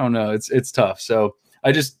I don't know. It's tough. So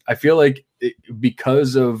I feel like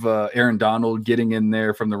because of Aaron Donald getting in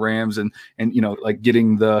there from the Rams and like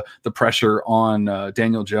getting the pressure on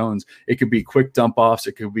Daniel Jones, it could be quick dump offs,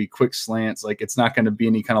 it could be quick slants. Like it's not going to be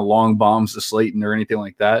any kind of long bombs to Slayton or anything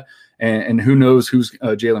like that. And who knows who's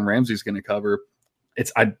Jalen Ramsey's going to cover.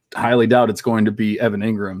 I highly doubt it's going to be Evan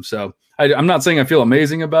Ingram. So I'm not saying I feel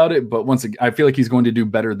amazing about it, but once again, I feel like he's going to do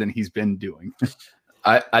better than he's been doing.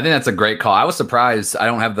 I think that's a great call. I was surprised. I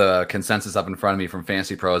don't have the consensus up in front of me from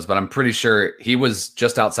Fantasy Pros, but I'm pretty sure he was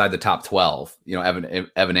just outside the top 12,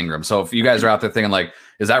 Evan Ingram. So if you guys are out there thinking like,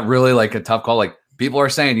 is that really like a tough call? Like people are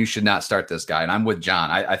saying you should not start this guy. And I'm with John.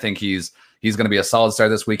 I think he's going to be a solid start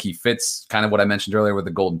this week. He fits kind of what I mentioned earlier with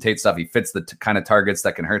the Golden Tate stuff. He fits the kind of targets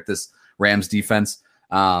that can hurt this Rams defense.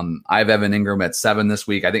 I have Evan Ingram at 7 this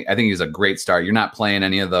week. I think he's a great start. You're not playing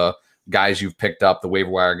any of the guys you've picked up, the waiver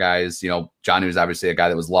wire guys. John is obviously a guy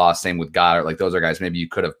that was lost. Same with Goddard. Like those are guys maybe you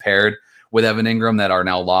could have paired with Evan Ingram that are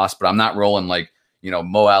now lost. But I'm not rolling like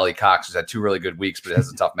Mo Alley Cox, who's had 2 really good weeks, but it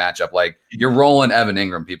has a tough matchup. Like you're rolling Evan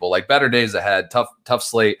Ingram, people. Like better days ahead. Tough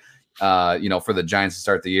slate. For the Giants to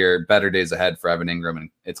start the year. Better days ahead for Evan Ingram, and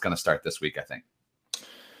it's going to start this week, I think.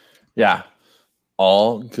 Yeah,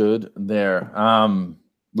 all good there.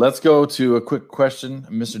 Let's go to a quick question.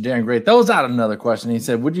 Mr. Darren Gray throws out another question. He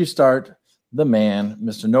said, would you start the man,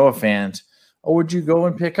 Mr. Noah Fant, or would you go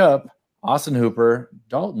and pick up Austin Hooper,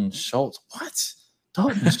 Dalton Schultz? What?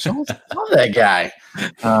 Dalton Schultz? Love that guy.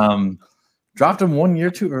 Dropped him 1 year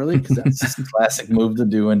too early because that's just a classic move to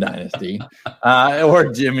do in Dynasty.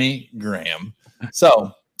 Or Jimmy Graham.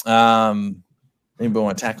 So, anybody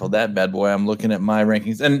want to tackle that bad boy? I'm looking at my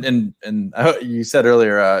rankings, and you said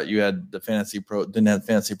earlier you had the didn't have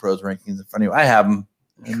Fantasy Pros rankings in front of you. I have them,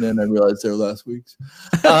 and then I realized they were last week's.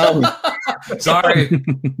 Sorry,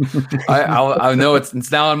 I know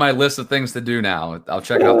it's now on my list of things to do. Now I'll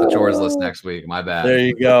check out the chores list next week. My bad. There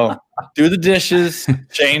you go. Do the dishes.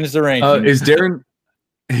 Change the rankings. Is Darren?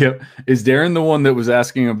 Yeah, is Darren the one that was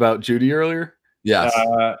asking about Judy earlier? Yes.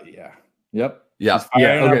 Yeah. Yep. Yeah.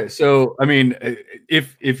 Yeah. Okay. So, I mean,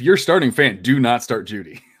 if you're starting Fant, do not start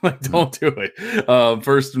Judy. Like, don't do it.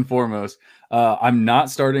 First and foremost, I'm not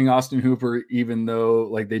starting Austin Hooper, even though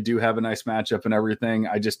like they do have a nice matchup and everything.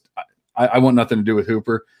 I want nothing to do with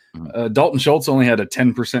Hooper. Dalton Schultz only had a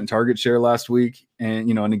 10% target share last week, and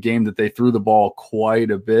in a game that they threw the ball quite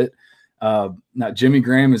a bit. Now Jimmy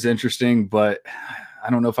Graham is interesting, but I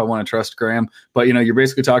don't know if I want to trust Graham, but you're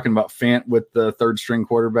basically talking about Fant with the third string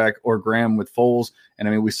quarterback or Graham with Foles. And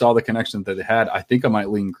I mean, we saw the connection that they had. I think I might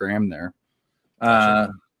lean Graham there. I'm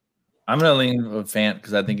going to lean with Fant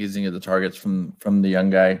because I think he's going to get the targets from the young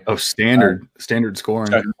guy. Oh, standard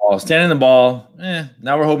scoring. Standing the ball.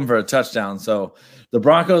 Now we're hoping for a touchdown. So the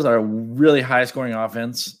Broncos are a really high scoring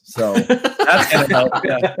offense. So that's going to help.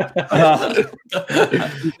 Yeah.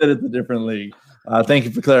 You said it's a different league. Thank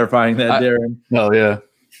you for clarifying that, Darren. Oh yeah,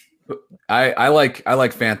 I like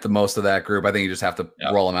Fant the most of that group. I think you just have to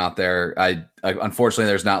roll him out there. I unfortunately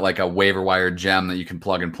there's not like a waiver wire gem that you can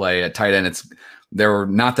plug and play at tight end. There were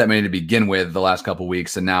not that many to begin with the last couple of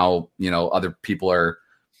weeks, and now other people are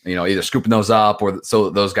either scooping those up or so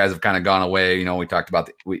those guys have kind of gone away. We talked about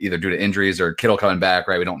either due to injuries or Kittle coming back.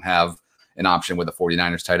 Right, we don't have an option with the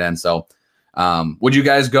 49ers tight end, so. Would you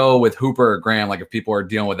guys go with Hooper or Graham? Like if people are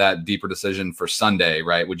dealing with that deeper decision for Sunday,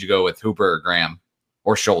 right? Would you go with Hooper or Graham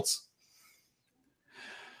or Schultz?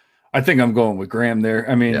 I think I'm going with Graham there.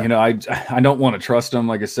 I mean, I don't want to trust him,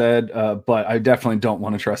 like I said, but I definitely don't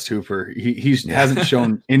want to trust Hooper. He hasn't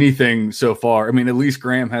shown anything so far. I mean, at least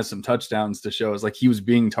Graham has some touchdowns to show us. Like he was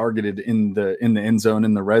being targeted in the end zone,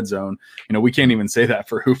 in the red zone. We can't even say that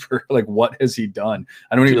for Hooper. Like what has he done?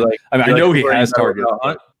 I don't even I know he has targeted.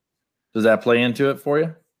 Does that play into it for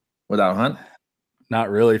you without Hunt? Not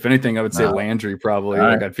really. If anything, I would say Landry probably. All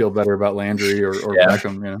like right. I'd feel better about Landry or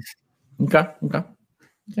Beckham. Okay.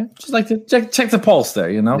 Just like to check the pulse there,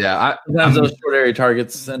 Yeah. Sometimes those short area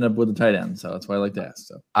targets end up with a tight end, so that's why I like to ask.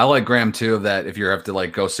 So I like Graham too. Of that, if you have to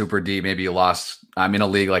like go super deep, maybe you lost. I'm in a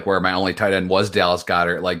league like where my only tight end was Dallas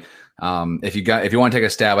Goedert. Like, if you want to take a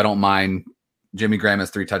stab, I don't mind. Jimmy Graham has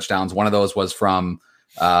 3 touchdowns. One of those was from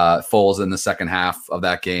Foles in the second half of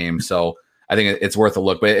that game. So I think it's worth a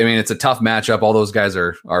look, but I mean, it's a tough matchup. All those guys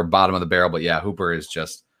are bottom of the barrel, but yeah, Hooper is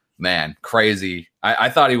just, man, crazy. I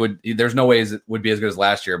thought there's no ways it would be as good as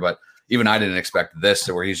last year, but even I didn't expect this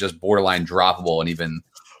where he's just borderline droppable and even,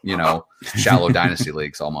 shallow dynasty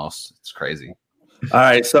leagues almost. It's crazy. All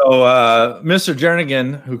right. So, Mr.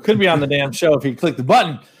 Jernigan, who could be on the damn show if he clicked the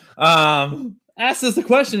button, asked us the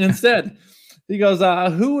question instead. He goes,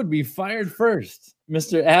 who would be fired first?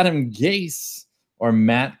 Mr. Adam Gase or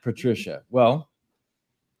Matt Patricia? Well,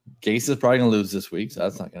 Gase is probably going to lose this week, so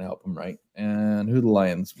that's not going to help him, right? And who the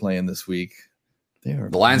Lions playing this week? The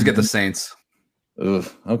Lions get the Saints. Ooh,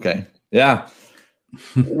 okay. Yeah.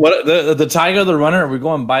 What the Tiger, the runner, are we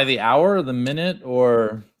going by the hour, the minute,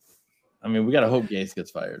 or I mean, we got to hope Gase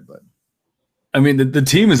gets fired, but I mean, the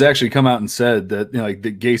team has actually come out and said that, like,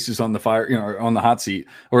 the Gase is on the fire, or on the hot seat,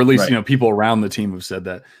 or at least, people around the team have said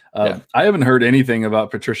that. I haven't heard anything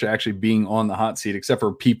about Patricia actually being on the hot seat, except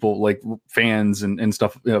for people like fans and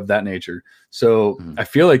stuff of that nature. So I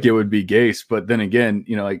feel like it would be Gase, but then again,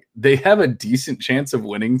 like, they have a decent chance of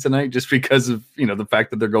winning tonight just because of, the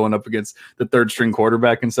fact that they're going up against the third string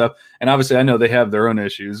quarterback and stuff. And obviously I know they have their own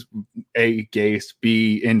issues, A, Gase,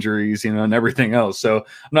 B, injuries, and everything else. So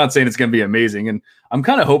I'm not saying it's going to be amazing. And I'm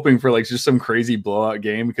kind of hoping for like just some crazy blowout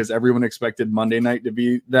game because everyone expected Monday night to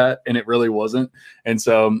be that, and it really wasn't. And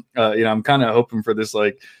so, I'm kind of hoping for this,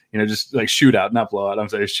 like, just like shootout, not blowout. I'm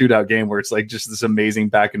saying a shootout game where it's like just this amazing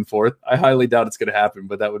back and forth. I highly doubt it's going to happen,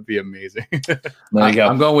 but that would be amazing. There you go.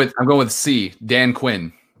 I'm going with C, Dan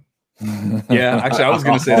Quinn. Yeah, actually, I was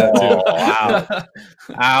going to say that too.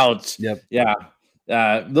 Wow. Ouch. Yep. Yeah.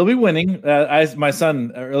 They'll be winning. My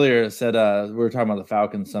son earlier said we were talking about the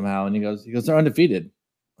Falcons somehow, and he goes, they're undefeated.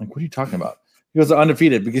 I'm like, what are you talking about? He goes, they're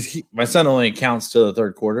undefeated because my son only counts to the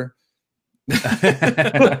third quarter. So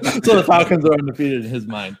the Falcons are undefeated in his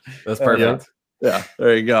mind. That's perfect. Yeah,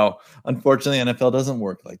 there you go. Unfortunately, NFL doesn't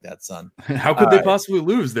work like that, son. How could they possibly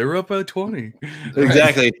lose? They were up by 20.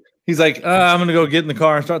 Exactly. He's like, I'm going to go get in the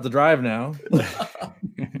car and start the drive now.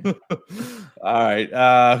 All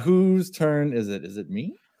right. Whose turn is it? Is it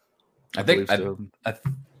me? I think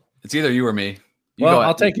it's either you or me.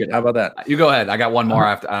 I'll take it. How about that? You go ahead. I got one more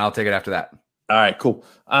after, and I'll take it after that. All right, cool.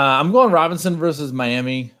 I'm going Robinson versus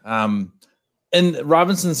Miami. And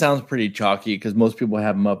Robinson sounds pretty chalky because most people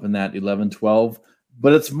have him up in that 11-12.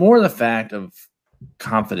 But it's more the fact of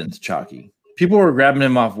confidence chalky. People were grabbing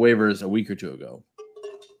him off waivers a week or two ago.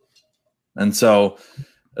 And so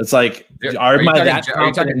it's like, are you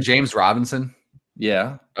talking James Robinson?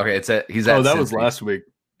 Yeah. Okay. He's that was last week.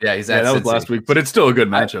 Yeah, that was last week, but it's still a good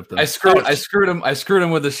matchup. Though. I screwed him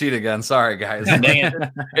with the sheet again. Sorry, guys. Dang it.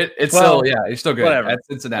 It's still still good. Whatever. At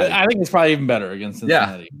Cincinnati. I think it's probably even better against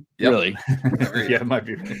Cincinnati. Yeah. Really. Yeah, it might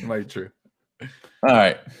be true. All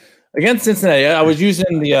right. Against Cincinnati, I was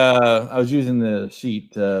using the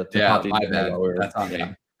sheet to pop my bad. That's on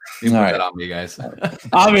me. You put that on me, guys.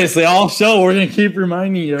 Obviously, all show we're gonna keep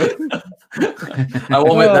reminding you. I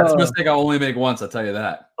won't make that's a mistake. I'll only make once. I'll tell you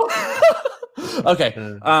that.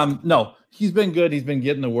 Okay. No, he's been good. He's been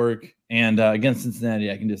getting the work, and against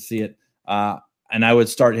Cincinnati, I can just see it. And I would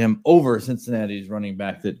start him over Cincinnati's running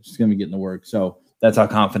back that's going to be getting the work. So that's how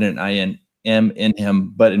confident I am in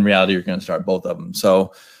him. But in reality, you're going to start both of them.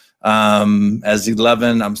 So as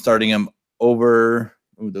 11, I'm starting him over.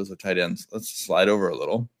 Ooh, those are tight ends. Let's slide over a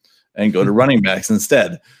little and go to running backs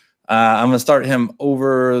instead. I'm going to start him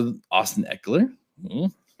over Austin Eckler.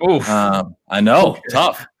 I know. Okay.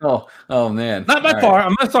 Tough. Oh man. Not by far.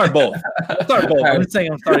 I'm going to start both. I'm just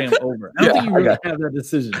saying I'm starting him over. I don't think you really have that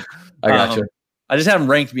decision. I got you. I just have him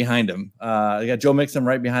ranked behind him. I got Joe Mixon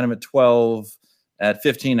right behind him at 12. At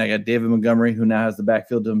 15, I got David Montgomery, who now has the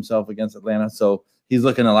backfield to himself against Atlanta. So he's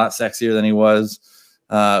looking a lot sexier than he was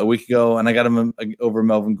a week ago. And I got him over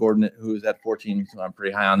Melvin Gordon, who's at 14. So I'm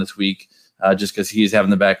pretty high on this week just because he's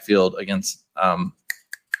having the backfield against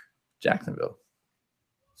Jacksonville.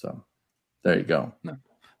 So there you go. No,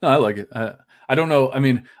 I like it. I don't know. I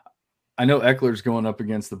mean, I know Eckler's going up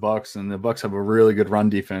against the Bucs, and the Bucs have a really good run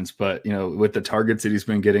defense. But with the targets that he's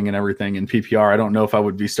been getting and everything in PPR, I don't know if I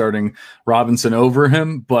would be starting Robinson over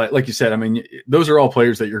him. But like you said, I mean, those are all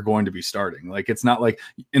players that you're going to be starting. Like it's not like,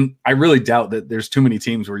 and I really doubt that there's too many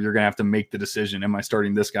teams where you're going to have to make the decision: am I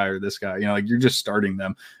starting this guy or this guy? Like you're just starting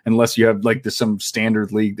them unless you have like some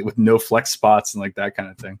standard league with no flex spots and like that kind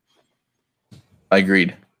of thing. I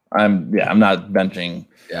agreed. I'm not benching.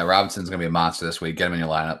 Yeah, Robinson's gonna be a monster this week. Get him in your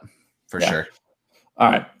lineup for sure.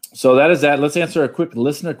 All right. So that is that. Let's answer a quick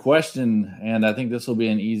listener question. And I think this will be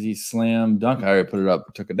an easy slam dunk. I already put it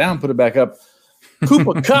up, took it down, put it back up.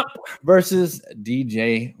 Cooper Kupp versus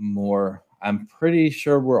DJ Moore. I'm pretty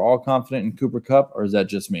sure we're all confident in Cooper Kupp, or is that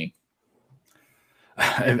just me?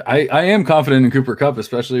 I am confident in Cooper Kupp,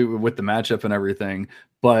 especially with the matchup and everything,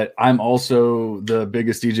 but I'm also the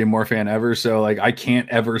biggest DJ Moore fan ever. So like, I can't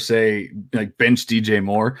ever say like bench DJ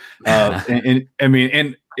Moore. And I mean,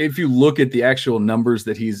 and if you look at the actual numbers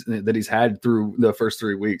that he's had through the first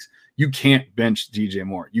 3 weeks, you can't bench DJ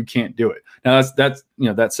Moore. You can't do it. Now that's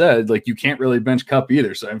that said, like you can't really bench Kupp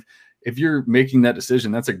either. So if you're making that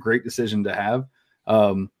decision, that's a great decision to have.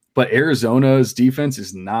 But Arizona's defense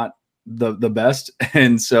is not the best.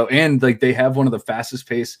 And so, and like they have one of the fastest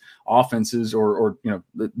pace offenses, or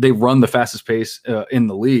they run the fastest pace in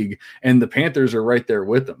the league, and the Panthers are right there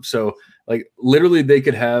with them. So like literally they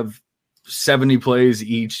could have 70 plays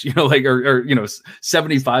each, or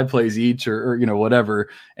 75 plays each, or whatever.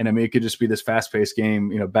 And I mean, it could just be this fast paced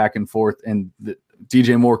game, back and forth. And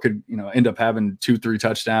DJ Moore could, end up having 2-3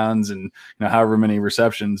 touchdowns and, however many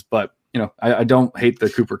receptions. But, I don't hate the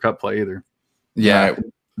Cooper Kupp play either. Yeah. Right.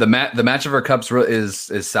 The matchup for Kupp's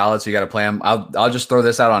is solid. So you got to play him. I'll just throw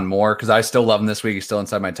this out on Moore, because I still love him this week. He's still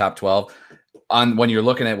inside my top 12. On when you're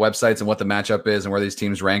looking at websites and what the matchup is and where these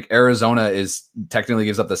teams rank, Arizona is technically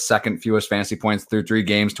gives up the second fewest fantasy points through 3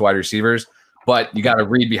 games to wide receivers. But you got to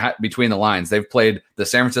read between the lines. They've played the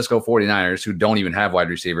San Francisco 49ers, who don't even have wide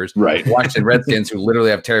receivers. Right. Washington Redskins, who literally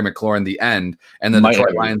have Terry McLaurin the end. And the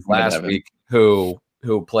Detroit Lions last week, who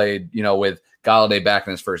played, with Galladay back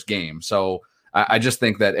in his first game. So I just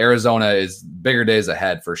think that Arizona is bigger days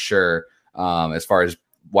ahead for sure, as far as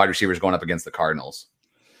wide receivers going up against the Cardinals.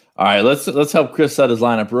 All right, let's help Chris set his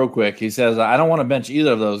lineup real quick. He says, I don't want to bench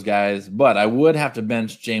either of those guys, but I would have to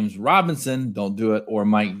bench James Robinson, don't do it, or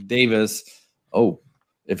Mike Davis. Oh,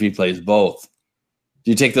 if he plays both.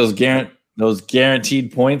 Do you take those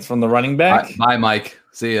guaranteed points from the running back? Bye, Mike.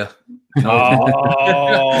 See ya.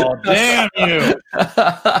 Oh, damn you.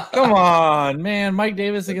 Come on, man. Mike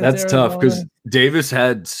Davis against That's Arizona. tough, because Davis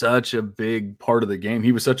had such a big part of the game.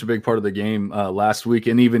 He was such a big part of the game last week,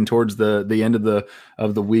 and even towards the end of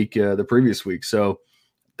the week, the previous week. So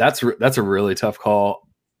that's a really tough call.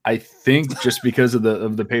 I think just because of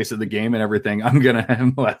the pace of the game and everything, I'm gonna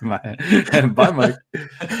have bye, Mike.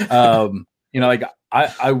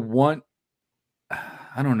 I want.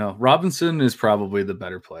 I don't know. Robinson is probably the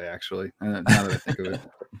better play, actually. Now that I think of it.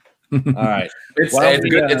 All right.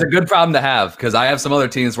 It's a good problem to have, because I have some other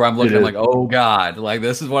teams where I'm looking like, oh God, like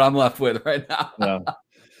this is what I'm left with right now. Yeah. All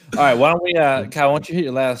right. Why don't we, Kyle? Why don't you hit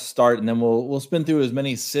your last start, and then we'll spin through as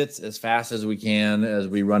many sits as fast as we can as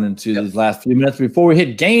we run into these last few minutes before we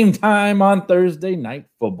hit game time on Thursday Night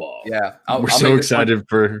Football. Yeah, we're so excited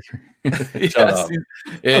for. Yeah,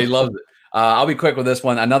 he loves it. I'll be quick with this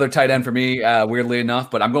one. Another tight end for me, weirdly enough,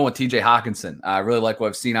 but I'm going with TJ Hawkinson. I really like what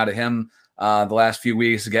I've seen out of him the last few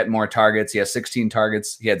weeks, getting more targets. He has 16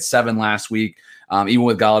 targets. He had 7 last week, even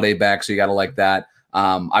with Galladay back, so you got to like that.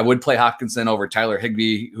 I would play Hawkinson over Tyler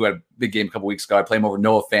Higbee, who had a big game a couple weeks ago. I play him over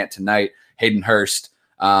Noah Fant tonight, Hayden Hurst,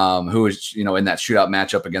 who is in that shootout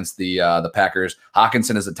matchup against the Packers.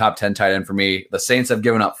 Hawkinson is a top 10 tight end for me. The Saints have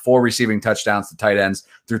given up 4 receiving touchdowns to tight ends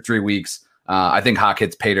through 3 weeks. I think Hawk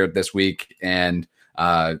hits pay dirt this week, and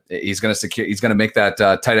he's going to make that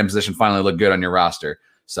tight end position finally look good on your roster.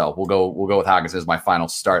 So we'll go with Hawkins as my final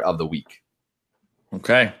start of the week.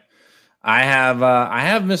 Okay. I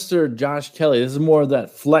have Mr. Josh Kelly. This is more of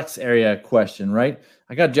that flex area question, right?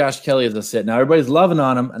 I got Josh Kelly as a sit. Now everybody's loving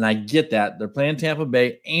on him, and I get that. They're playing Tampa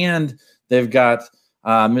Bay, and they've got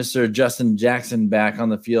Mr. Justin Jackson back on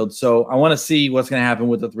the field. So I want to see what's going to happen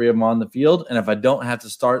with the 3 of them on the field. And if I don't have to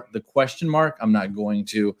start the question mark, I'm not going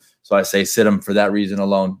to. So I say sit him for that reason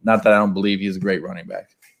alone. Not that I don't believe he's a great running back.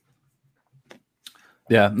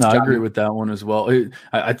 Yeah, no, I agree with that one as well.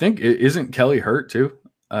 I think isn't Kelly hurt too?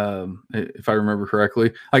 If I remember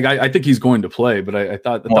correctly, like I think he's going to play, but I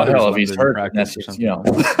thought if he's hurt, that's just, yeah,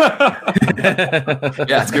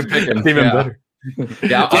 it's good picking. Even better.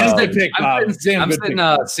 Yeah, I'm sitting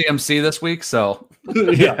CMC this week, so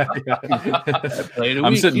yeah.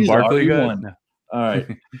 I'm sitting Barkley. All right.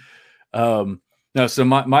 No, so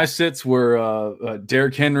my sits were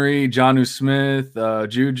Derrick Henry, Jonnu Smith,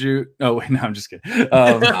 Juju. Oh wait, no, I'm just kidding.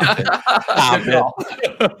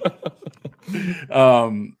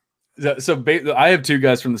 So I have 2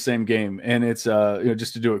 guys from the same game, and it's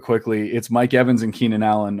just to do it quickly, it's Mike Evans and Keenan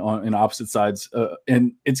Allen in opposite sides,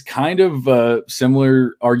 and it's kind of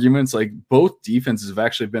similar arguments. Like both defenses have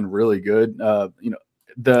actually been really good.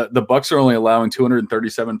 The Bucks are only allowing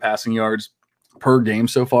 237 passing yards per game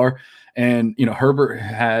so far, and Herbert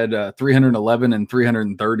had 311 and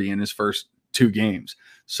 330 in his first 2 games.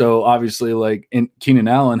 So obviously, Keenan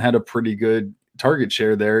Allen had a pretty good target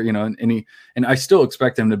share there, and I still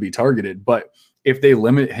expect him to be targeted, but if they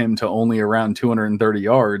limit him to only around 230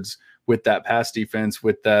 yards with that pass defense,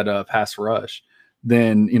 with that pass rush,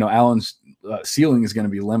 then Allen's ceiling is going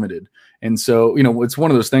to be limited. And so it's one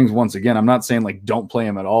of those things. Once again, I'm not saying don't play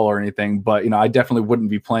him at all or anything, but I definitely wouldn't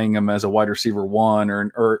be playing him as a wide receiver 1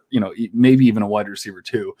 or maybe even a wide receiver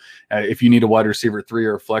 2. If you need a wide receiver 3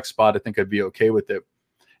 or a flex spot, I think I'd be okay with it.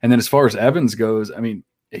 And then as far as Evans goes, I mean,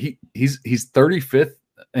 he's 35th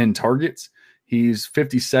in targets, he's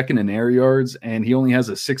 52nd in air yards, and he only has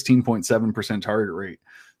a 16.7% target rate.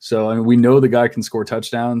 So I mean, we know the guy can score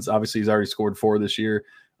touchdowns. Obviously, he's already scored 4 this year.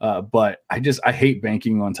 But I hate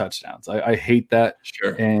banking on touchdowns. I hate that.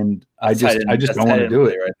 Sure. And I just don't want to do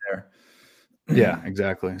it right there. Yeah,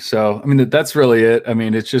 exactly. So, I mean, that's really it. I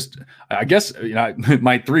mean, it's just, I guess,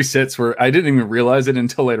 my 3 sits were, I didn't even realize it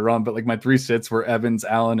until later on, but like my 3 sits were Evans,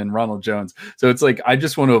 Allen, and Ronald Jones. So it's like, I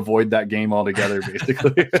just want to avoid that game altogether,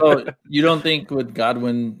 basically. So you don't think with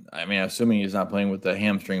Godwin, I mean, assuming he's not playing with the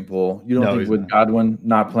hamstring pull, you don't think with Godwin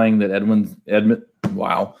not playing that Edmund,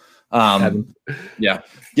 yeah,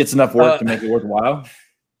 gets enough work to make it worthwhile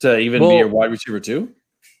to even be your wide receiver too?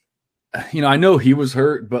 I know he was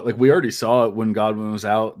hurt, but like we already saw it when Godwin was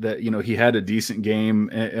out that, he had a decent game,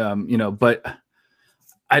 but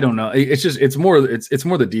I don't know. It's more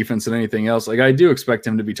the defense than anything else. Like I do expect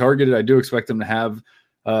him to be targeted. I do expect him to have,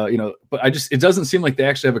 but it doesn't seem like they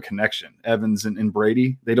actually have a connection. Evans and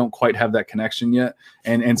Brady, they don't quite have that connection yet.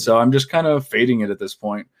 And so I'm just kind of fading it at this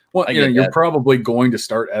point. Well, you're probably going to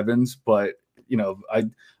start Evans, but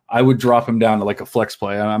I would drop him down to like a flex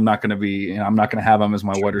play. I'm not going to be, I'm not going to have him as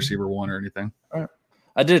my wide receiver 1 or anything. All right.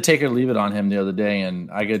 I did a take it or leave it on him the other day,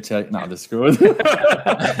 and I get to no, just screw with it.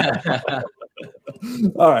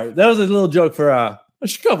 All right, that was a little joke for a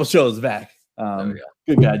couple shows back.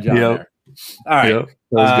 Good guy, John. There. All right,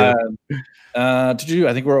 that was good.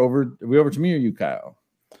 I think we're over. Are we over to me or you, Kyle?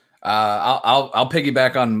 I'll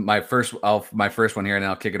piggyback on my first one here, and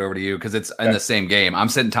I'll kick it over to you because it's in the same game. I'm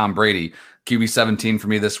sitting Tom Brady, QB 17 for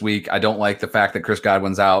me this week. I don't like the fact that Chris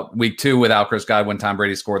Godwin's out. Week 2 without Chris Godwin, Tom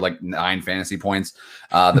Brady scored like 9 fantasy points.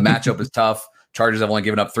 The matchup is tough. Chargers have only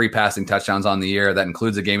given up 3 passing touchdowns on the year. That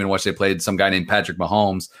includes a game in which they played some guy named Patrick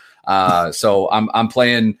Mahomes. So I'm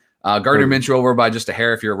playing Gardner Minshew over by just a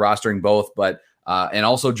hair if you're rostering both, but. And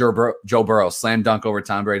also Joe Burrow, slam dunk over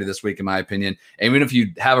Tom Brady this week, in my opinion. And even if you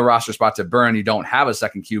have a roster spot to burn, you don't have a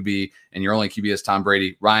second QB, and your only QB is Tom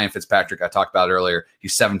Brady. Ryan Fitzpatrick, I talked about earlier,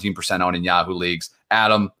 he's 17% owned in Yahoo leagues.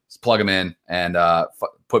 Adam, plug him in and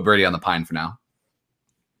put Brady on the pine for now.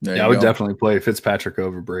 I would definitely play Fitzpatrick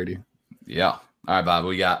over Brady. Yeah. All right, Bob, what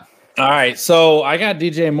we got? All right, so I got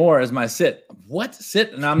DJ Moore as my sit. What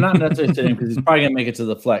sit? And I'm not necessarily sitting because he's probably gonna make it to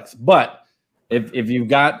the flex, but if you've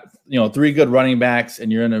got 3 good running backs and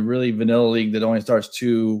you're in a really vanilla league that only starts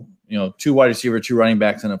 2 wide receiver, 2 running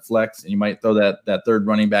backs in a flex, and you might throw that 3rd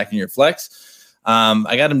running back in your flex.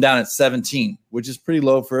 I got him down at 17, which is pretty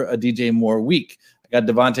low for a DJ Moore week. I got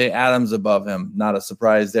Devontae Adams above him. Not a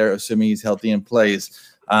surprise there, assuming he's healthy and plays.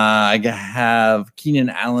 I have Keenan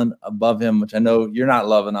Allen above him, which I know you're not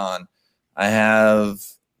loving on. I have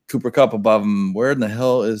Cooper Kupp above him. Where in the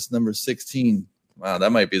hell is number 16? Wow,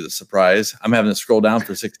 that might be the surprise. I'm having to scroll down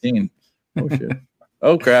for 16. Oh, shit.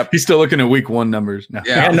 Oh, crap. He's still looking at week 1 numbers. No,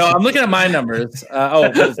 no, I'm looking at my numbers.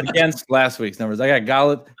 It's against last week's numbers. I got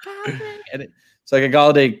Galladay. So I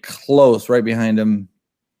got Galladay close right behind him.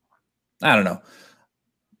 I don't know.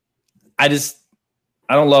 I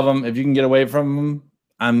don't love him. If you can get away from him,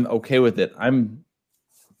 I'm okay with it. I want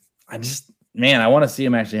to see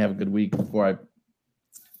him actually have a good week before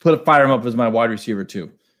I fire him up as my wide receiver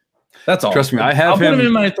 2. That's all. Trust me, I'll put him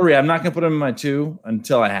in my 3. I'm not going to put him in my 2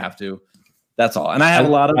 until I have to. That's all. And I have a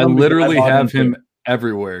lot of them. I literally have him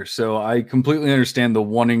everywhere. So I completely understand the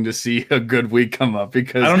wanting to see a good week come up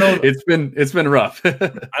because I don't know. It's been rough. I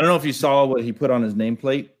don't know if you saw what he put on his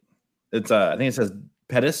nameplate. It's I think it says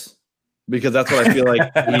Pettis. Because that's what I feel like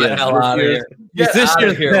he is. This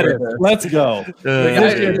year's Pettis. Let's go.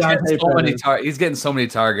 He's getting so many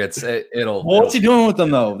targets. What's he doing with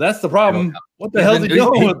them, though? That's the problem. What the hell is he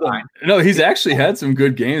doing with them? No, he's actually had some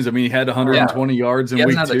good games. I mean, he had 120 yards in week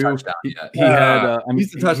 2. He had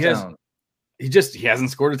he's the touchdown. He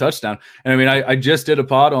hasn't scored a touchdown. And I mean, I just did a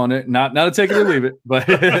pod on it, not to take it or leave it, but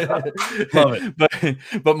love it.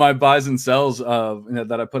 But my buys and sells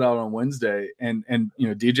that I put out on Wednesday, and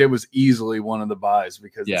DJ was easily one of the buys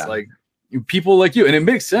because it's like people like you, and it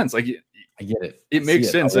makes sense. Like I get it. It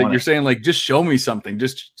makes sense. Like you're saying, like just show me something,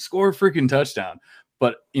 just score a freaking touchdown.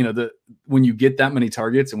 But when you get that many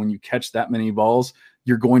targets and when you catch that many balls,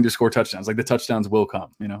 you're going to score touchdowns. Like the touchdowns will come,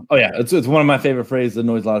 Oh yeah. It's one of my favorite phrases that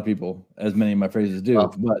annoys a lot of people, as many of my phrases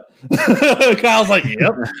do. But Kyle's like,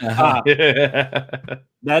 yep.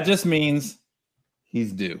 That just means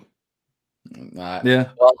he's due. Well,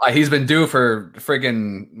 he's been due for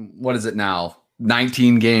friggin' what is it now?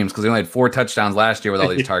 19 games because he only had 4 touchdowns last year with all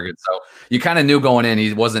these targets. So you kind of knew going in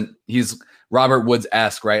he's Robert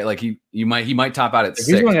Woods-esque, right? Like he might top out at 6.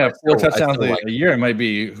 He's going to have 4 touchdowns a year. It might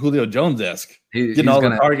be Julio Jones-esque. Getting all the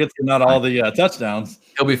targets and not all the touchdowns.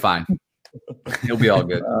 He'll be fine. He'll be all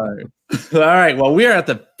good. All right. Well, we are at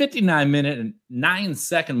the 59-minute and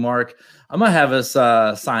 9-second mark. I'm going to have us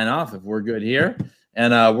sign off if we're good here.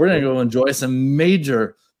 and we're going to go enjoy some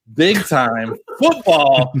major big-time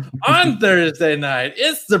football on Thursday night.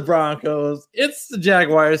 It's the Broncos. It's the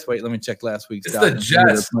Jaguars. Wait, let me check last week's. It's the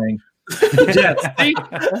Jets. The Jets.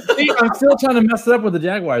 See, I'm still trying to mess it up with the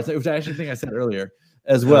Jaguars, which I actually think I said earlier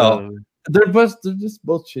as well. They're just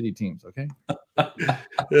both shitty teams, okay?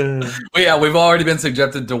 Well, yeah, we've already been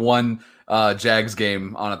subjected to one Jags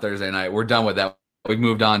game on a Thursday night. We're done with that. We've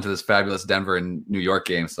moved on to this fabulous Denver and New York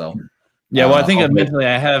game. So, yeah, well, I think mentally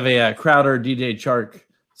I have a Crowder, DJ Chark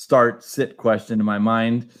start sit question in my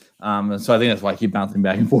mind. So I think that's why I keep bouncing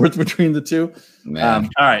back and forth between the two. All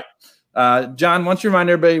right. John, why don't you remind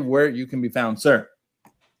everybody where you can be found, sir?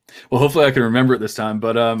 Well, hopefully I can remember it this time.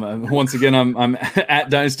 But once again, I'm at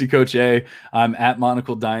Dynasty Coach A. I'm at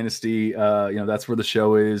Monocle Dynasty. That's where the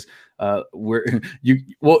show is.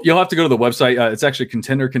 You'll have to go to the website. It's actually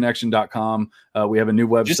contenderconnection.com. We have a new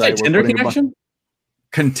website. Did you say Tinder Connection?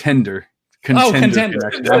 Contender. Contender.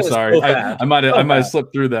 Connection. I'm sorry. I might have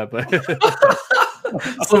slipped through that, but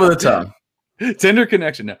slip of the tongue. Tender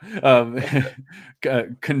Connection, no.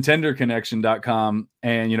 Contenderconnection.com,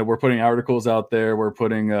 and we're putting articles out there. We're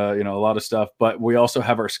putting a lot of stuff, but we also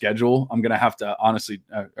have our schedule. I'm gonna have to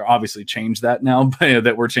obviously change that now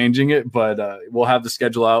that we're changing it, but we'll have the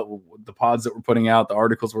schedule out, the pods that we're putting out, the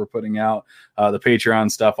articles we're putting out, the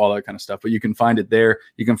Patreon stuff, all that kind of stuff. But you can find it there.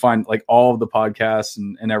 You can find like all of the podcasts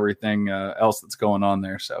and everything else that's going on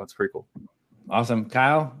there. So it's pretty cool. Awesome.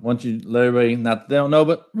 Kyle, why don't you let everybody, not that they don't know,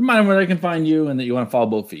 but remind them where they can find you and that you want to follow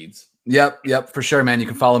both feeds. Yep, for sure, man. You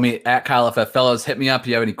can follow me at Kyle FF Fellows. Hit me up if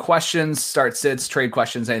you have any questions, start sits, trade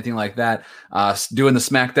questions, anything like that. Doing the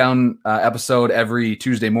SmackDown episode every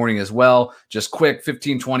Tuesday morning as well. Just quick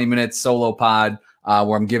 15, 20 minutes solo pod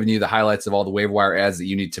where I'm giving you the highlights of all the waiver wire ads that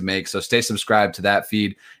you need to make. So stay subscribed to that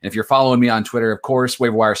feed. And if you're following me on Twitter, of course,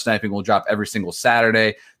 waiver wire sniping will drop every single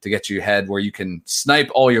Saturday to get you ahead where you can snipe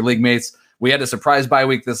all your league mates. We had a surprise bye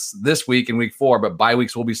week this week in week 4, but bye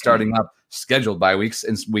weeks will be starting up, scheduled bye weeks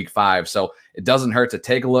in week 5. So it doesn't hurt to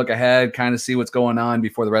take a look ahead, kind of see what's going on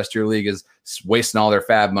before the rest of your league is wasting all their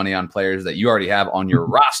fab money on players that you already have on your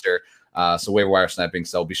roster. So waiver wire sniping.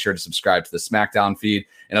 So be sure to subscribe to the SmackDown feed.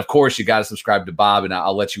 And of course, you got to subscribe to Bob, and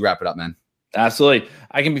I'll let you wrap it up, man. Absolutely.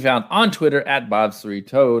 I can be found on Twitter at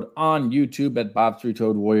Bob's3Toad, on YouTube at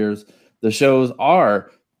Bob's3Toad Warriors. The shows are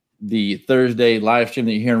the Thursday live stream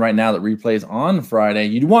that you're hearing right now that replays on Friday.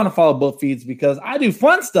 You want to follow both feeds because I do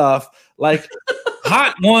fun stuff like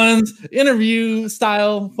hot ones, interview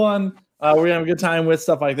style fun. We're going to have a good time with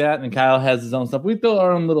stuff like that. And Kyle has his own stuff. We throw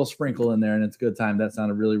our own little sprinkle in there and it's a good time. That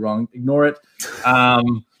sounded really wrong. Ignore it.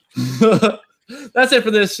 That's it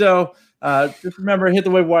for this show. Just remember, hit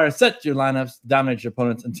the waiver wire, set your lineups, dominate your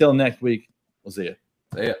opponents. Until next week, we'll see you.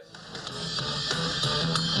 See ya.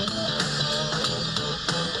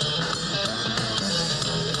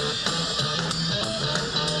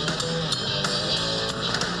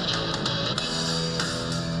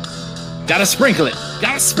 Gotta sprinkle it.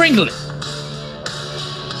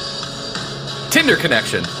 Tinder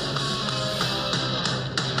Connection.